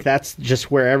 I think that's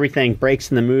just where everything breaks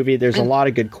in the movie. There's a lot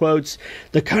of good quotes.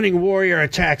 The cunning warrior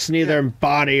attacks neither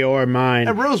body or mind.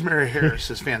 And Rosemary Harris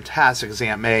is fantastic as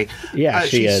Aunt May. Yeah,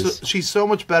 she's so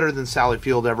much better than Sally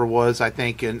Field ever was, I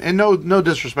think. And no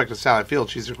disrespect to Sally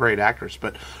Field. She's a great actress.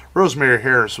 But Rosemary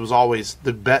Harris was always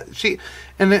the best.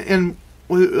 And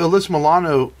Alyssa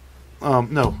Milano...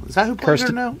 no, is that who plays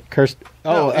her now?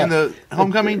 In the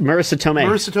Homecoming, Marissa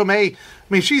Tomei. I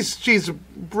mean, she's a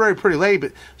very pretty lady,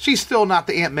 but she's still not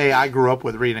the Aunt May I grew up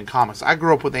with reading in comics. I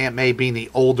grew up with Aunt May being the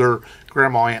older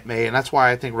Grandma Aunt May, and that's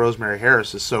why I think Rosemary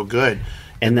Harris is so good.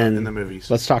 In the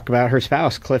movies, let's talk about her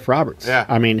spouse, Cliff Roberts. Yeah,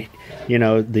 I mean,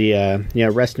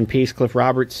 rest in peace, Cliff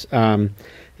Roberts.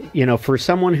 For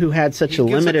someone who had such a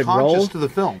limited role to the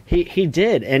film, he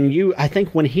did, and I think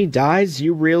when he dies,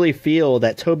 you really feel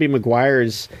that Tobey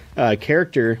Maguire's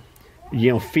character,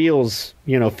 feels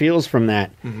from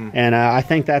that, and I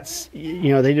think that's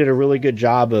they did a really good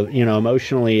job of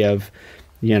emotionally of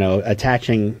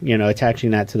attaching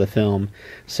that to the film,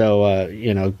 so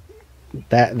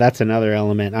that's another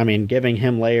element. I mean, giving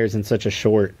him layers in such a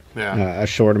short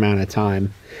amount of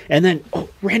time. And then,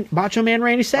 Macho Man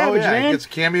Randy Savage, man. He gets a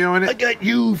cameo in it. I got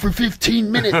you for 15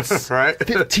 minutes. Right?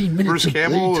 15 minutes Bruce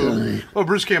Campbell. Well,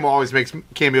 Bruce Campbell always makes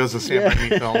cameos in Sam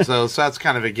Raimi films, so that's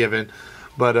kind of a given.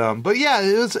 But yeah,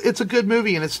 it's a good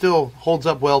movie, and it still holds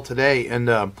up well today. And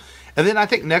then I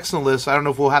think next on the list, I don't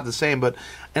know if we'll have the same, but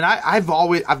I've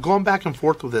gone back and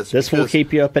forth with this. This will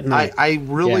keep you up at night. I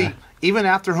really... Yeah. Even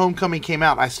after Homecoming came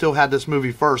out, I still had this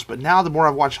movie first. But now, the more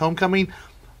I've watched Homecoming,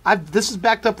 this is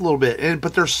backed up a little bit.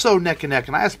 But they're so neck and neck.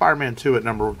 And I have Spider-Man 2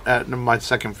 at my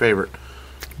second favorite.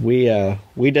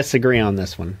 We disagree on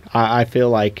this one. I feel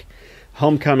like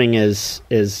Homecoming is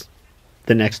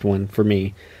the next one for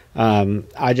me.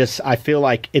 I feel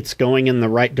like it's going in the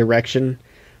right direction,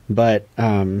 but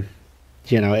I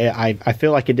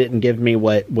feel like it didn't give me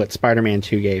what Spider-Man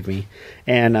 2 gave me,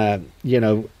 and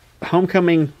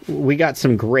Homecoming, we got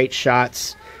some great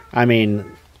shots. I mean,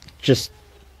 just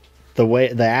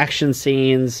the action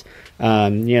scenes,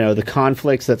 the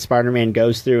conflicts that Spider-Man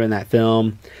goes through in that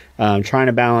film, trying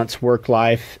to balance work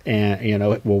life and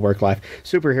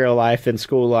superhero life and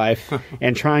school life,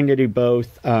 and trying to do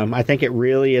both. I think it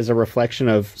really is a reflection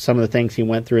of some of the things he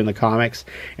went through in the comics,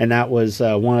 and that was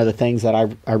one of the things that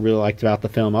I really liked about the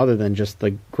film, other than just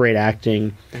the great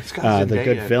acting, the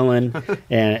good villain,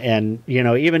 and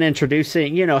even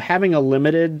introducing, having a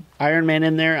limited Iron Man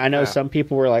in there. I know some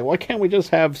people were like, why can't we just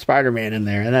have Spider-Man in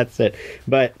there? And that's it.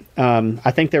 But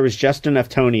I think there was just enough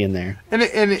Tony in there. And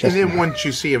then once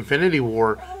you see Infinity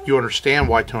War, you understand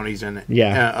why Tony's in it.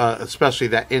 Yeah. Especially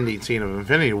that ending scene of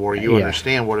Infinity War, you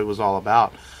understand what it was all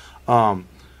about. And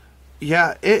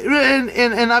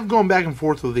I've gone back and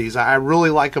forth with these. I really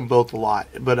like them both a lot,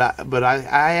 but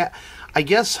I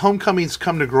guess Homecoming's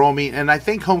come to grow on me, and I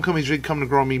think Homecoming's really come to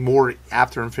grow on me more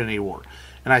after Infinity War.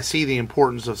 And I see the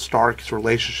importance of Stark's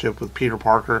relationship with Peter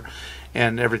Parker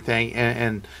and everything,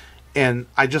 and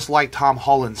I just like Tom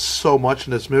Holland so much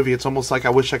in this movie. It's almost like I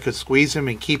wish I could squeeze him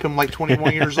and keep him like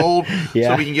 21 years old,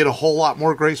 so we can get a whole lot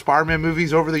more great Spider-Man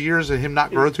movies over the years and him not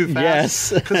grow too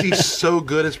fast. Yes, because he's so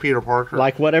good as Peter Parker.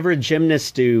 Like whatever gymnasts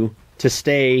do to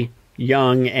stay,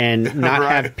 young and not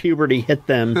Right. have puberty hit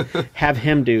them. Have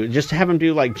him do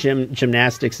like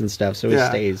gymnastics and stuff, so he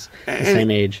stays the same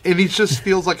age. And he just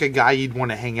feels like a guy you'd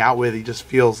want to hang out with. He just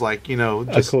feels like,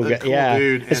 just a cool guy.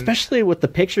 dude. And Especially with the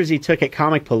pictures he took at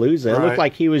Comic Palooza. It Right. looked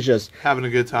like he was just having a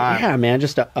good time. Yeah, man,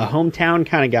 just a hometown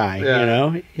kind of guy,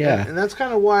 Yeah. And that's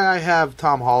kind of why I have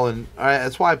Tom Holland.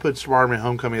 That's why I put Spider-Man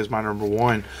Homecoming as my number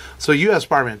one. So you have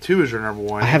Spider-Man 2 as your number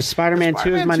one. I have Spider-Man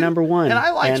 2 as my number one. And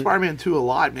I like Spider-Man 2 a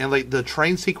lot, man. Like, the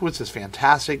train sequence is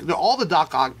fantastic. All the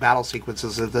Doc Ock battle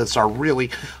sequences of this are really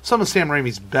some of Sam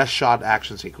Raimi's best shot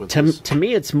action sequences. To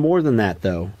me, it's more than that,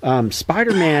 though.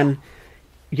 Spider-Man,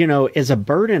 is a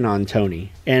burden on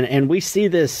Tony. And we see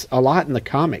this a lot in the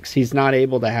comics. He's not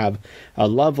able to have a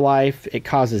love life. It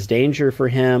causes danger for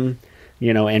him,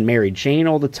 and Mary Jane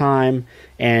all the time.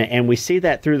 And we see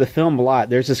that through the film a lot.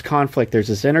 There's this conflict. There's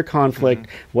this inner conflict.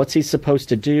 Mm-hmm. What's he supposed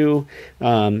to do?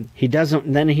 He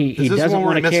doesn't. Then he doesn't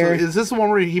want to care. Is this the one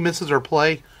where he misses her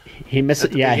play? He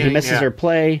misses. Yeah, he misses her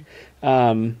play.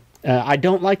 I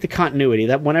don't like the continuity.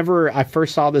 That whenever I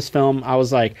first saw this film, I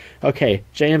was like, okay,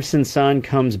 Jameson's son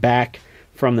comes back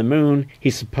from the moon.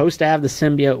 He's supposed to have the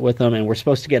symbiote with him, and we're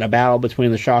supposed to get a battle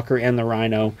between the Shocker and the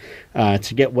Rhino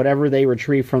to get whatever they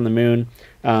retrieve from the moon.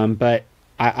 But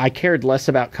I cared less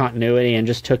about continuity and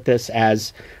just took this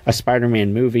as a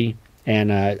Spider-Man movie.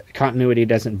 And continuity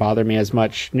doesn't bother me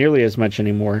nearly as much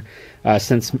anymore,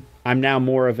 since I'm now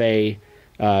more of a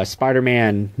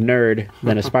Spider-Man nerd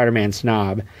than a Spider-Man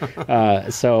snob.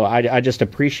 So I just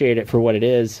appreciate it for what it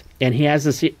is. And he has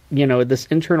this, this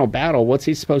internal battle. What's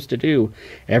he supposed to do?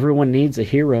 Everyone needs a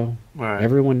hero. Right.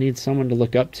 Everyone needs someone to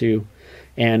look up to.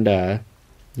 And, the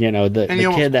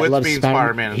kid that loves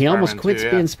Spider-Man. He almost quits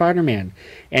being Spider-Man.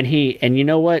 And you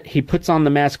know what? He puts on the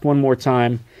mask one more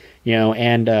time,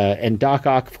 and Doc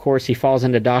Ock, of course, he falls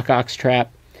into Doc Ock's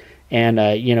trap. And,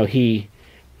 he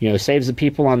saves the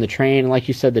people on the train. Like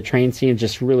you said, the train scene is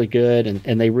just really good.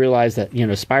 And they realize that,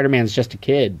 Spider-Man's just a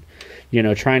kid,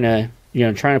 trying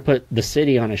to put the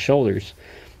city on his shoulders.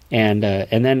 And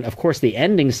then, of course, the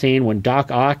ending scene when Doc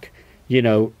Ock,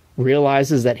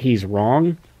 realizes that he's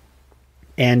wrong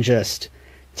and just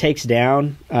takes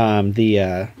down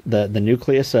the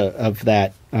nucleus of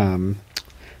that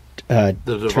the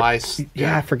device.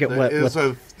 I forget what it was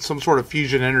some sort of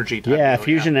fusion energy type. Yeah,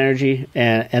 fusion energy,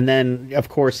 and then of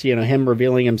course him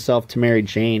revealing himself to Mary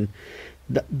Jane.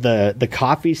 The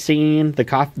coffee scene, the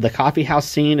coffee house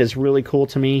scene is really cool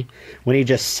to me when he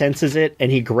just senses it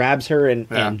and he grabs her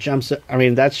and jumps. I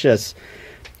mean, that's just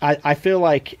I feel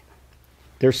like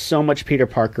there's so much Peter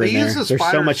Parker in there.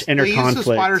 There's so much inner conflict. They use the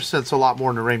spider sense a lot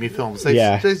more in the Raimi films.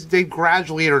 They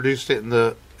gradually introduced it in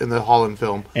the Holland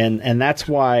film, and that's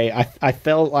why I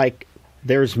felt like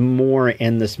there's more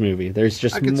in this movie. There's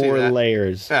just more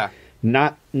layers. Yeah.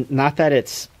 Not that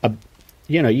it's a,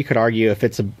 you could argue if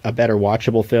it's a better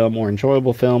watchable film or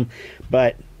enjoyable film,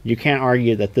 but you can't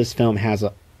argue that this film has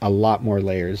a lot more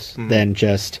layers than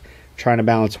just trying to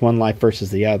balance one life versus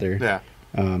the other. Yeah.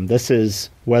 This is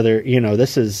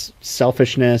this is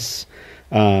selfishness,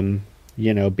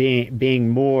 being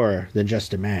more than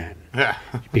just a man. Yeah.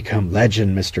 You become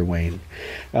legend, Mr. Wayne.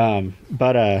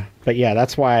 But yeah,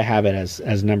 that's why I have it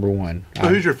as number one. So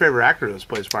who's your favorite actor that's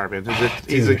played Spider-Man?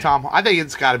 Is it Tom? I think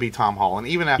it's got to be Tom Holland.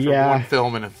 Even after one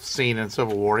film and a scene in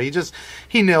Civil War, he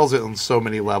nails it on so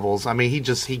many levels. I mean, he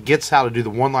gets how to do the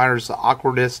one-liners, the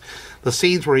awkwardness, the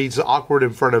scenes where he's awkward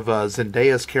in front of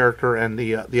Zendaya's character and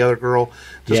the other girl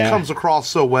just comes across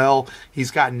so well.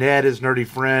 He's got Ned, his nerdy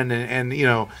friend, and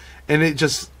it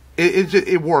just.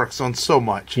 It works on so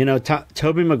much.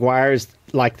 Tobey Maguire's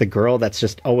like the girl that's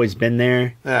just always been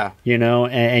there. Yeah.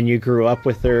 And you grew up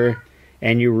with her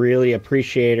and you really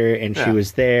appreciate her and she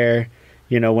was there,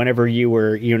 whenever you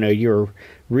were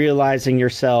realizing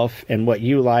yourself and what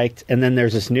you liked. And then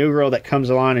there's this new girl that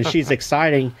comes along and she's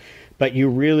exciting, but you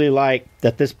really like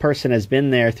that this person has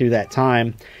been there through that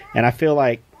time. And I feel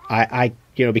like I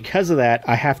because of that,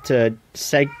 I have to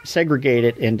segregate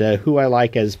it into who I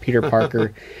like as Peter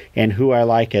Parker and who I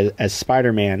like as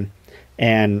Spider-Man.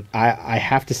 And I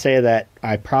have to say that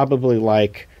I probably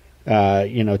like,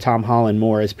 Tom Holland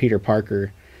more as Peter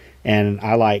Parker. And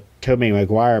I like Tobey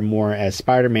Maguire more as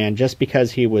Spider-Man just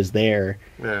because he was there.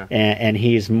 Yeah. And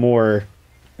he's more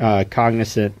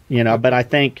cognizant, But I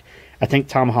think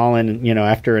Tom Holland,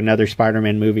 after another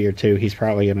Spider-Man movie or two, he's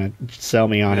probably going to sell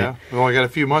me on it. We only got a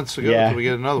few months to go until we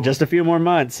get another one. Just a few more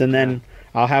months, and then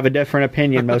I'll have a different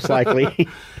opinion, most likely.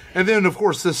 And then, of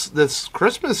course, this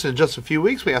Christmas, in just a few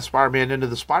weeks, we have Spider-Man Into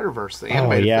the Spider-Verse, the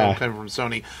animated film coming from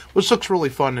Sony, which looks really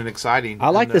fun and exciting. I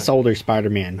like this older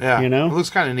Spider-Man. Yeah, you know, it looks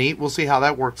kind of neat. We'll see how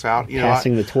that works out.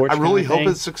 Passing the torch. I really hope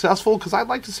it's successful, because I'd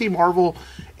like to see Marvel,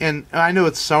 and I know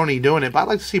it's Sony doing it, but I'd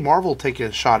like to see Marvel take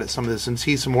a shot at some of this and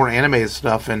see some more animated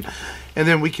stuff, and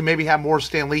then we can maybe have more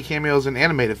Stan Lee cameos in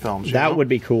animated films. That would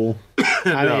be cool.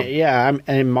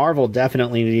 And Marvel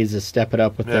definitely needs to step it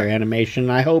up with their animation.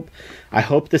 I hope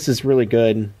this is really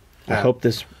good. Yeah.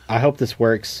 I hope this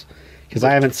works, because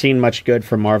I haven't seen much good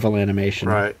from Marvel animation.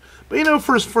 Right, but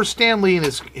for Stan Lee and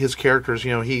his characters,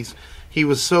 he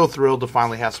was so thrilled to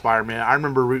finally have Spider-Man. I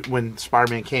remember when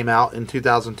Spider-Man came out in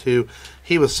 2002,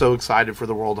 he was so excited for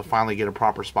the world to finally get a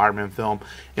proper Spider-Man film.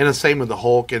 And the same with the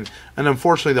Hulk. And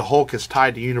unfortunately, the Hulk is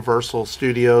tied to Universal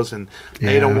Studios, and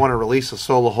they don't want to release a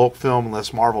solo Hulk film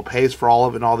unless Marvel pays for all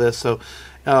of it and all this. So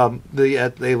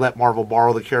they let Marvel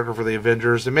borrow the character for the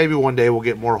Avengers, and maybe one day we'll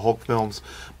get more Hulk films.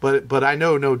 But I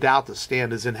know no doubt that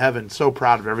Stan is in heaven, so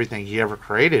proud of everything he ever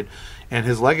created, and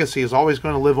his legacy is always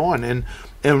going to live on.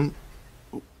 And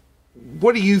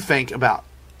what do you think about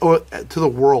to the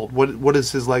world? What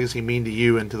does his legacy mean to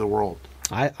you and to the world?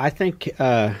 I think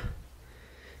on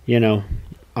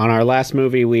our last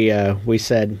movie we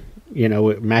said,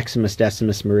 Maximus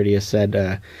Decimus Meridius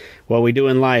said, what we do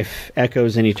in life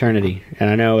echoes in eternity. And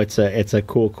I know it's a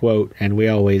cool quote, and we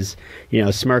always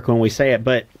smirk when we say it,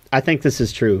 but I think this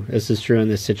is true. This is true in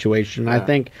this situation. Yeah. I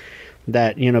think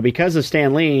that because of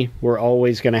Stan Lee, we're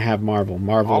always going to have Marvel.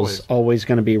 Marvel's always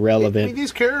going to be relevant. I mean,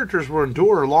 these characters will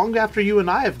endure long after you and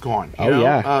I have gone.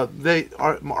 They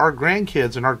are our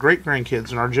grandkids and our great grandkids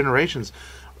and our generations.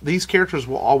 These characters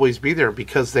will always be there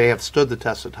because they have stood the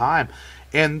test of time,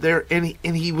 and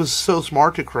he was so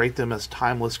smart to create them as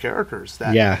timeless characters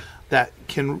that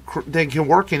can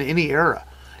work in any era.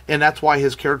 And that's why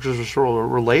his characters are so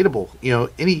relatable.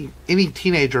 Any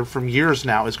teenager from years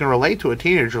now is going to relate to a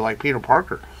teenager like Peter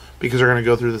Parker, because they're going to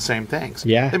go through the same things.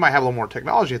 Yeah. They might have a little more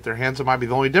technology at their hands. It might be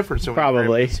the only difference.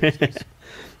 Probably.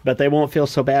 But they won't feel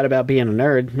so bad about being a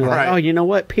nerd. They're like, oh, you know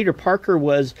what? Peter Parker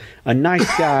was a nice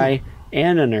guy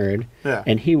and a nerd,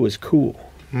 and he was cool.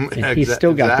 And he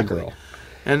still got the girl.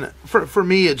 And for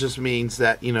me, it just means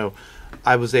that,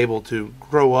 I was able to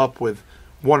grow up with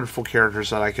wonderful characters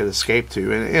that I could escape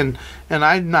to, and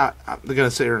I'm not going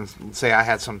to sit here and say I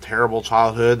had some terrible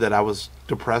childhood, that I was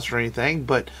depressed or anything,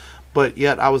 but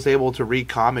yet I was able to read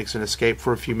comics and escape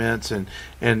for a few minutes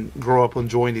and grow up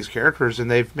enjoying these characters,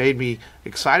 and they've made me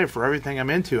excited for everything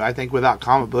I'm into. I think without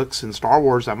comic books and Star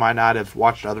Wars, I might not have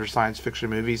watched other science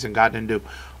fiction movies and gotten into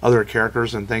other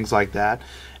characters and things like that.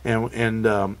 And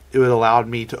it would allowed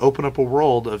me to open up a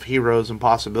world of heroes and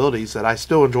possibilities that I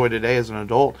still enjoy today as an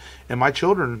adult, and my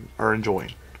children are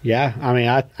enjoying. Yeah, I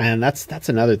mean, and that's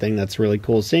another thing that's really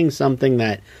cool. Seeing something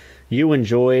that you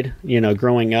enjoyed,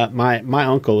 growing up. My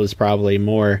uncle is probably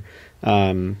more,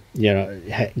 gets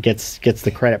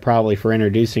the credit probably for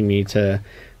introducing me to,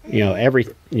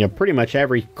 pretty much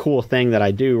every cool thing that I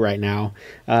do right now,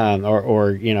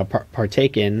 or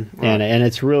partake in, right. And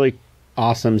it's really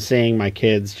awesome seeing my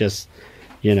kids just,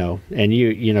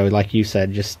 and like you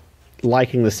said, just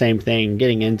liking the same thing,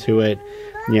 getting into it.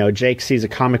 Jake sees a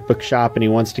comic book shop and he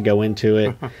wants to go into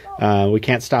it. We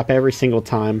can't stop every single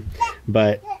time,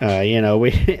 but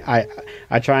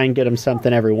I try and get him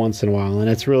something every once in a while, and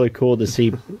it's really cool to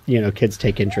see kids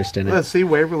take interest in it. Let's see,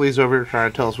 Waverly's over here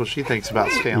trying to tell us what she thinks about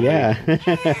Stan Lee.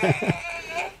 Yeah.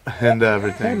 And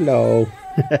everything. Hello.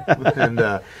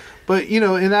 But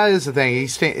and that is the thing.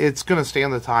 It's going to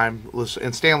stand the time.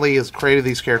 And Stan Lee has created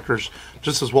these characters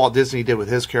just as Walt Disney did with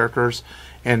his characters,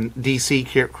 and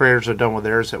DC creators have done with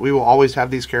theirs. That we will always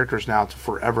have these characters now to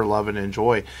forever love and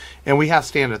enjoy, and we have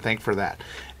Stan to thank for that.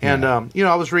 And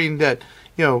I was reading that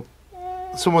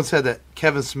someone said that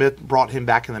Kevin Smith brought him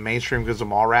back in the mainstream because of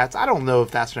Mallrats. I don't know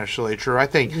if that's necessarily true. I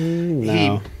think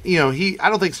I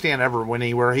don't think Stan ever went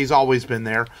anywhere. He's always been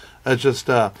there. It's just.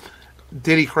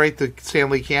 Did he create the Stan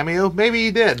Lee cameo? Maybe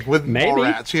he did with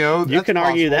Mallrats. You can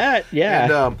argue that,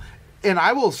 yeah. And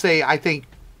I will say, I think,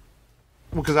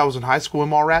 because I was in high school when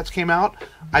Mallrats came out,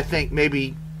 I think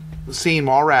maybe seeing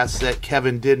Mallrats, that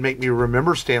Kevin did make me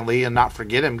remember Stan Lee and not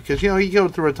forget him, because you go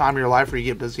through a time in your life where you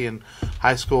get busy in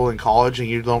high school and college and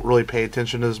you don't really pay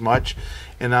attention as much.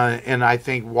 And I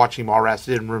think watching Mallrats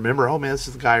didn't remember, oh man, this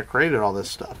is the guy who created all this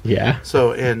stuff. Yeah.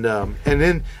 So and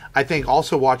then I think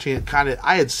also watching it,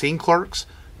 I had seen Clerks,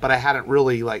 but I hadn't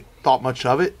really like thought much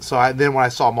of it. So then when I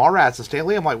saw Mallrats and Stan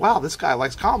Lee, I'm like, wow, this guy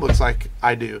likes comic books like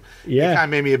I do. Yeah. It kind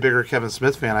of made me a bigger Kevin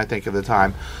Smith fan, I think, at the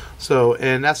time. So,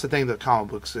 and that's the thing that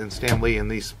comic books and Stan Lee and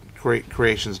these great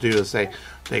creations do, is they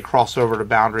cross over the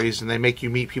boundaries and they make you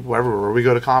meet people everywhere. We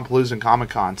go to Compalooza and Comic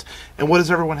Cons, and what does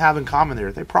everyone have in common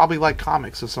there? They probably like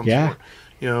comics of some sort.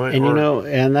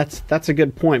 And that's a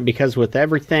good point, because with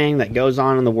everything that goes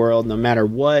on in the world, no matter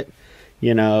what,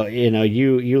 you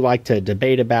like to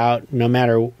debate about, no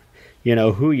matter,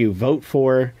 who you vote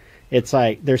for, it's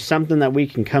like there's something that we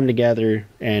can come together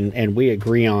and we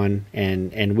agree on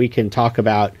and we can talk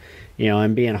about,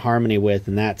 and be in harmony with,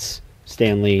 and that's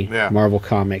Stan Lee, Marvel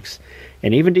Comics,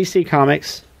 and even DC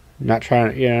Comics.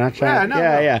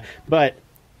 But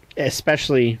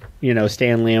especially,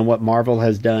 Stan Lee and what Marvel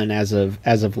has done as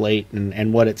of late,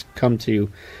 and what it's come to,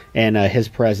 and his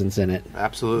presence in it.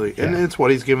 Absolutely, and it's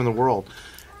what he's given the world.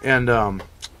 And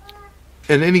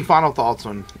any final thoughts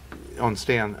on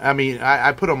Stan? I mean,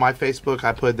 I put on my Facebook,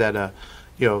 I put that,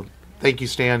 thank you,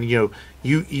 Stan.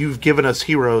 You've given us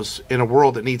heroes in a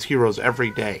world that needs heroes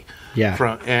every day.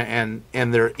 Yeah.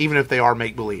 And they're, even if they are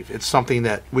make believe, it's something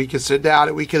that we can sit down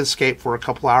and we can escape for a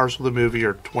couple hours with a movie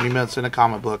or 20 minutes in a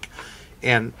comic book,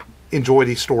 and enjoy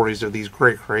these stories of these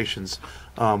great creations.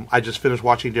 I just finished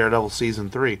watching Daredevil season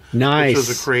 3. Nice. Which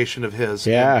was a creation of his.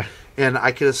 Yeah. And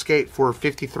I could escape for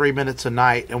 53 minutes a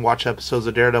night and watch episodes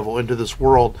of Daredevil into this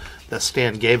world that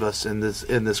Stan gave us in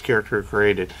this character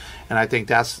created. And I think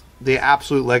that's the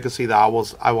absolute legacy that I will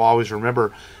always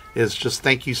remember, is just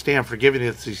thank you, Stan, for giving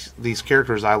us these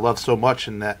characters I love so much,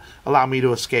 and that allow me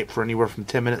to escape for anywhere from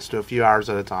 10 minutes to a few hours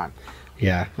at a time.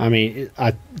 Yeah. I mean,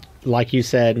 like you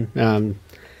said,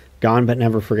 gone but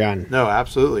never forgotten. No,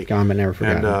 absolutely. Gone but never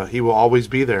forgotten. And he will always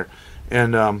be there.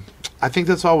 And I think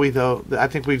that's all I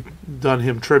think we've done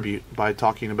him tribute by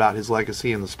talking about his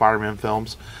legacy in the Spider-Man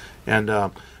films.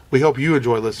 And we hope you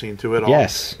enjoy listening to it all.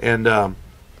 Yes. And go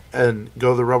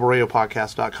to the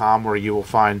rebelradiopodcast.com, where you will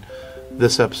find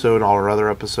this episode and all our other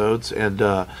episodes. And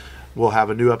we'll have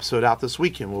a new episode out this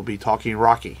weekend. We'll be talking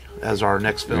Rocky as our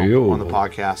next film on the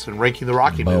podcast, and ranking the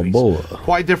Rocky movies.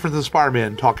 Quite different than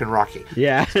Spider-Man talking Rocky.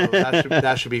 Yeah. So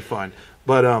that should be fun.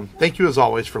 But thank you as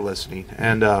always for listening.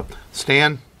 And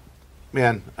Stan,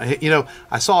 man,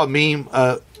 I saw a meme,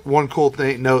 one cool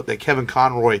note that Kevin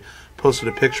Conroy posted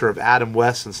a picture of Adam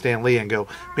West and Stan Lee and go,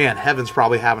 man, Heaven's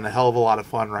probably having a hell of a lot of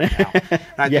fun right now. And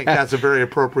I think that's a very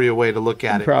appropriate way to look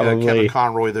at it. Probably. Kevin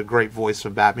Conroy, the great voice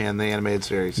of Batman, the animated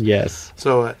series. Yes.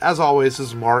 So, as always, this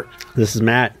is Mark. This is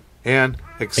Matt. And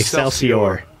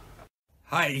Excelsior.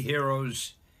 Hi,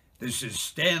 heroes. This is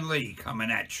Stan Lee coming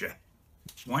at you.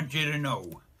 Want you to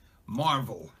know,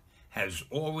 Marvel has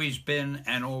always been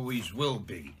and always will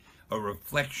be a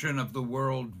reflection of the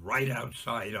world right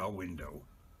outside our window.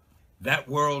 That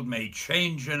world may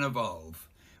change and evolve,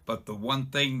 but the one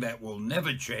thing that will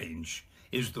never change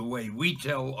is the way we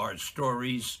tell our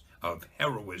stories of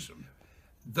heroism.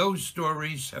 Those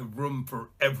stories have room for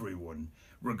everyone,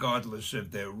 regardless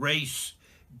of their race,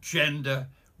 gender,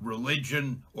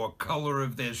 religion, or color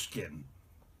of their skin.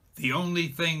 The only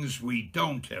things we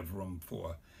don't have room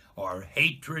for are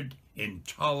hatred,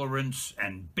 intolerance,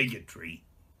 and bigotry.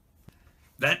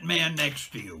 That man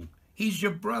next to you, he's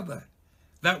your brother.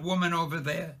 That woman over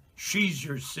there, she's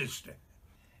your sister.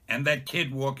 And that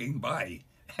kid walking by,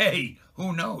 hey,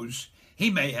 who knows? He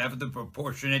may have the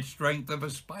proportionate strength of a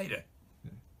spider.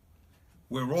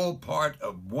 We're all part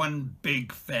of one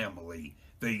big family,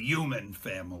 the human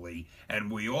family,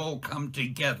 and we all come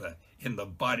together in the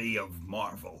body of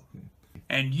Marvel.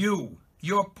 And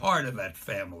you're part of that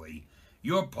family.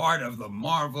 You're part of the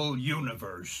Marvel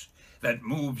universe that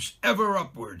moves ever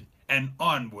upward and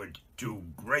onward to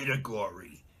greater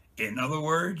glory. In other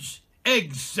words,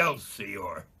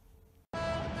 Excelsior.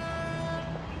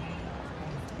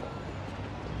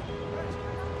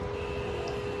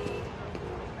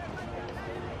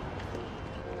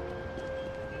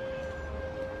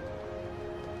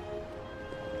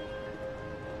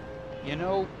 You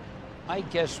know, I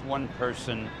guess one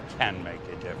person can make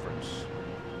a difference.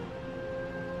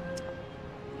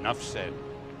 Enough said.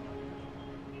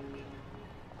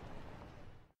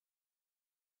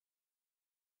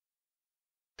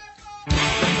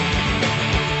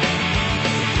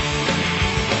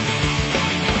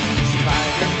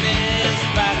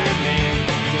 Spider-Man,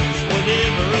 does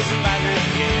whatever a spider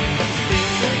can.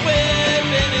 Spins a web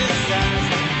in his eyes,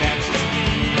 catches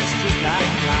thieves just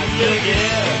like flies.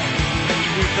 Yeah.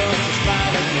 Here comes the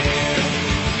Spider-Man.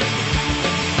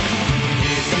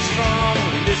 Is he strong?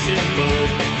 Listen, bud.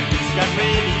 He's got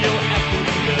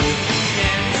radioactive blood.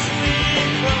 Can he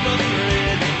swing from a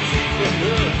thread to the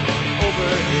hook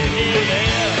overhead?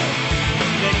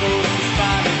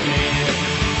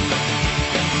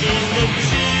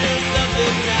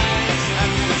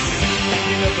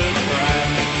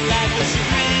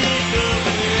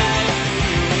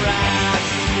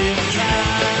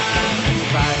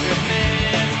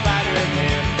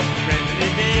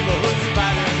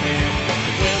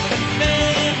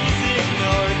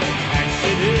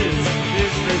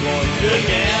 Look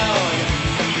out,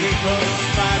 here comes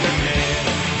Spider-Man.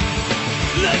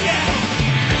 Look out!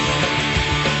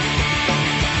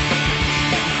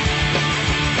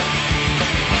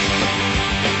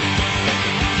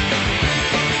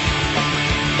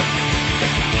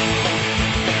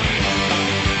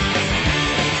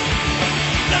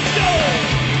 Let's go!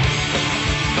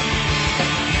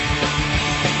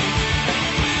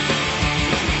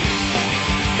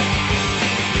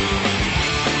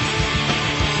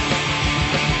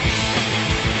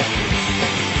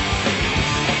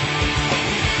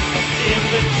 In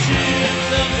the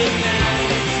chill of the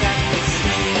night, at the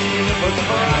scene of a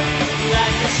crime,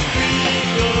 like a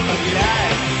streak of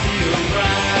light, he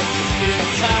arrives just in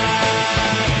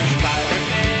time.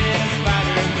 Spider-Man,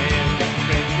 Spider-Man,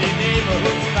 friendly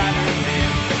neighborhood Spider-Man.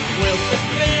 Well, the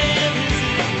plan is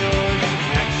ignored,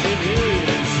 action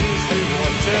is his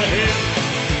reward to him.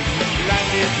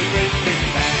 Life is a great big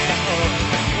bang up,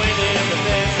 whenever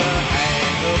there's a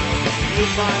hang-up,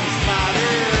 you'll find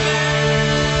Spider-Man.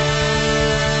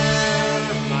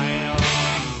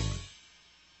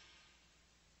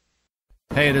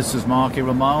 Hey, this is Marky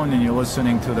Ramone, and you're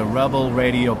listening to the Rebel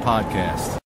Radio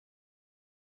Podcast.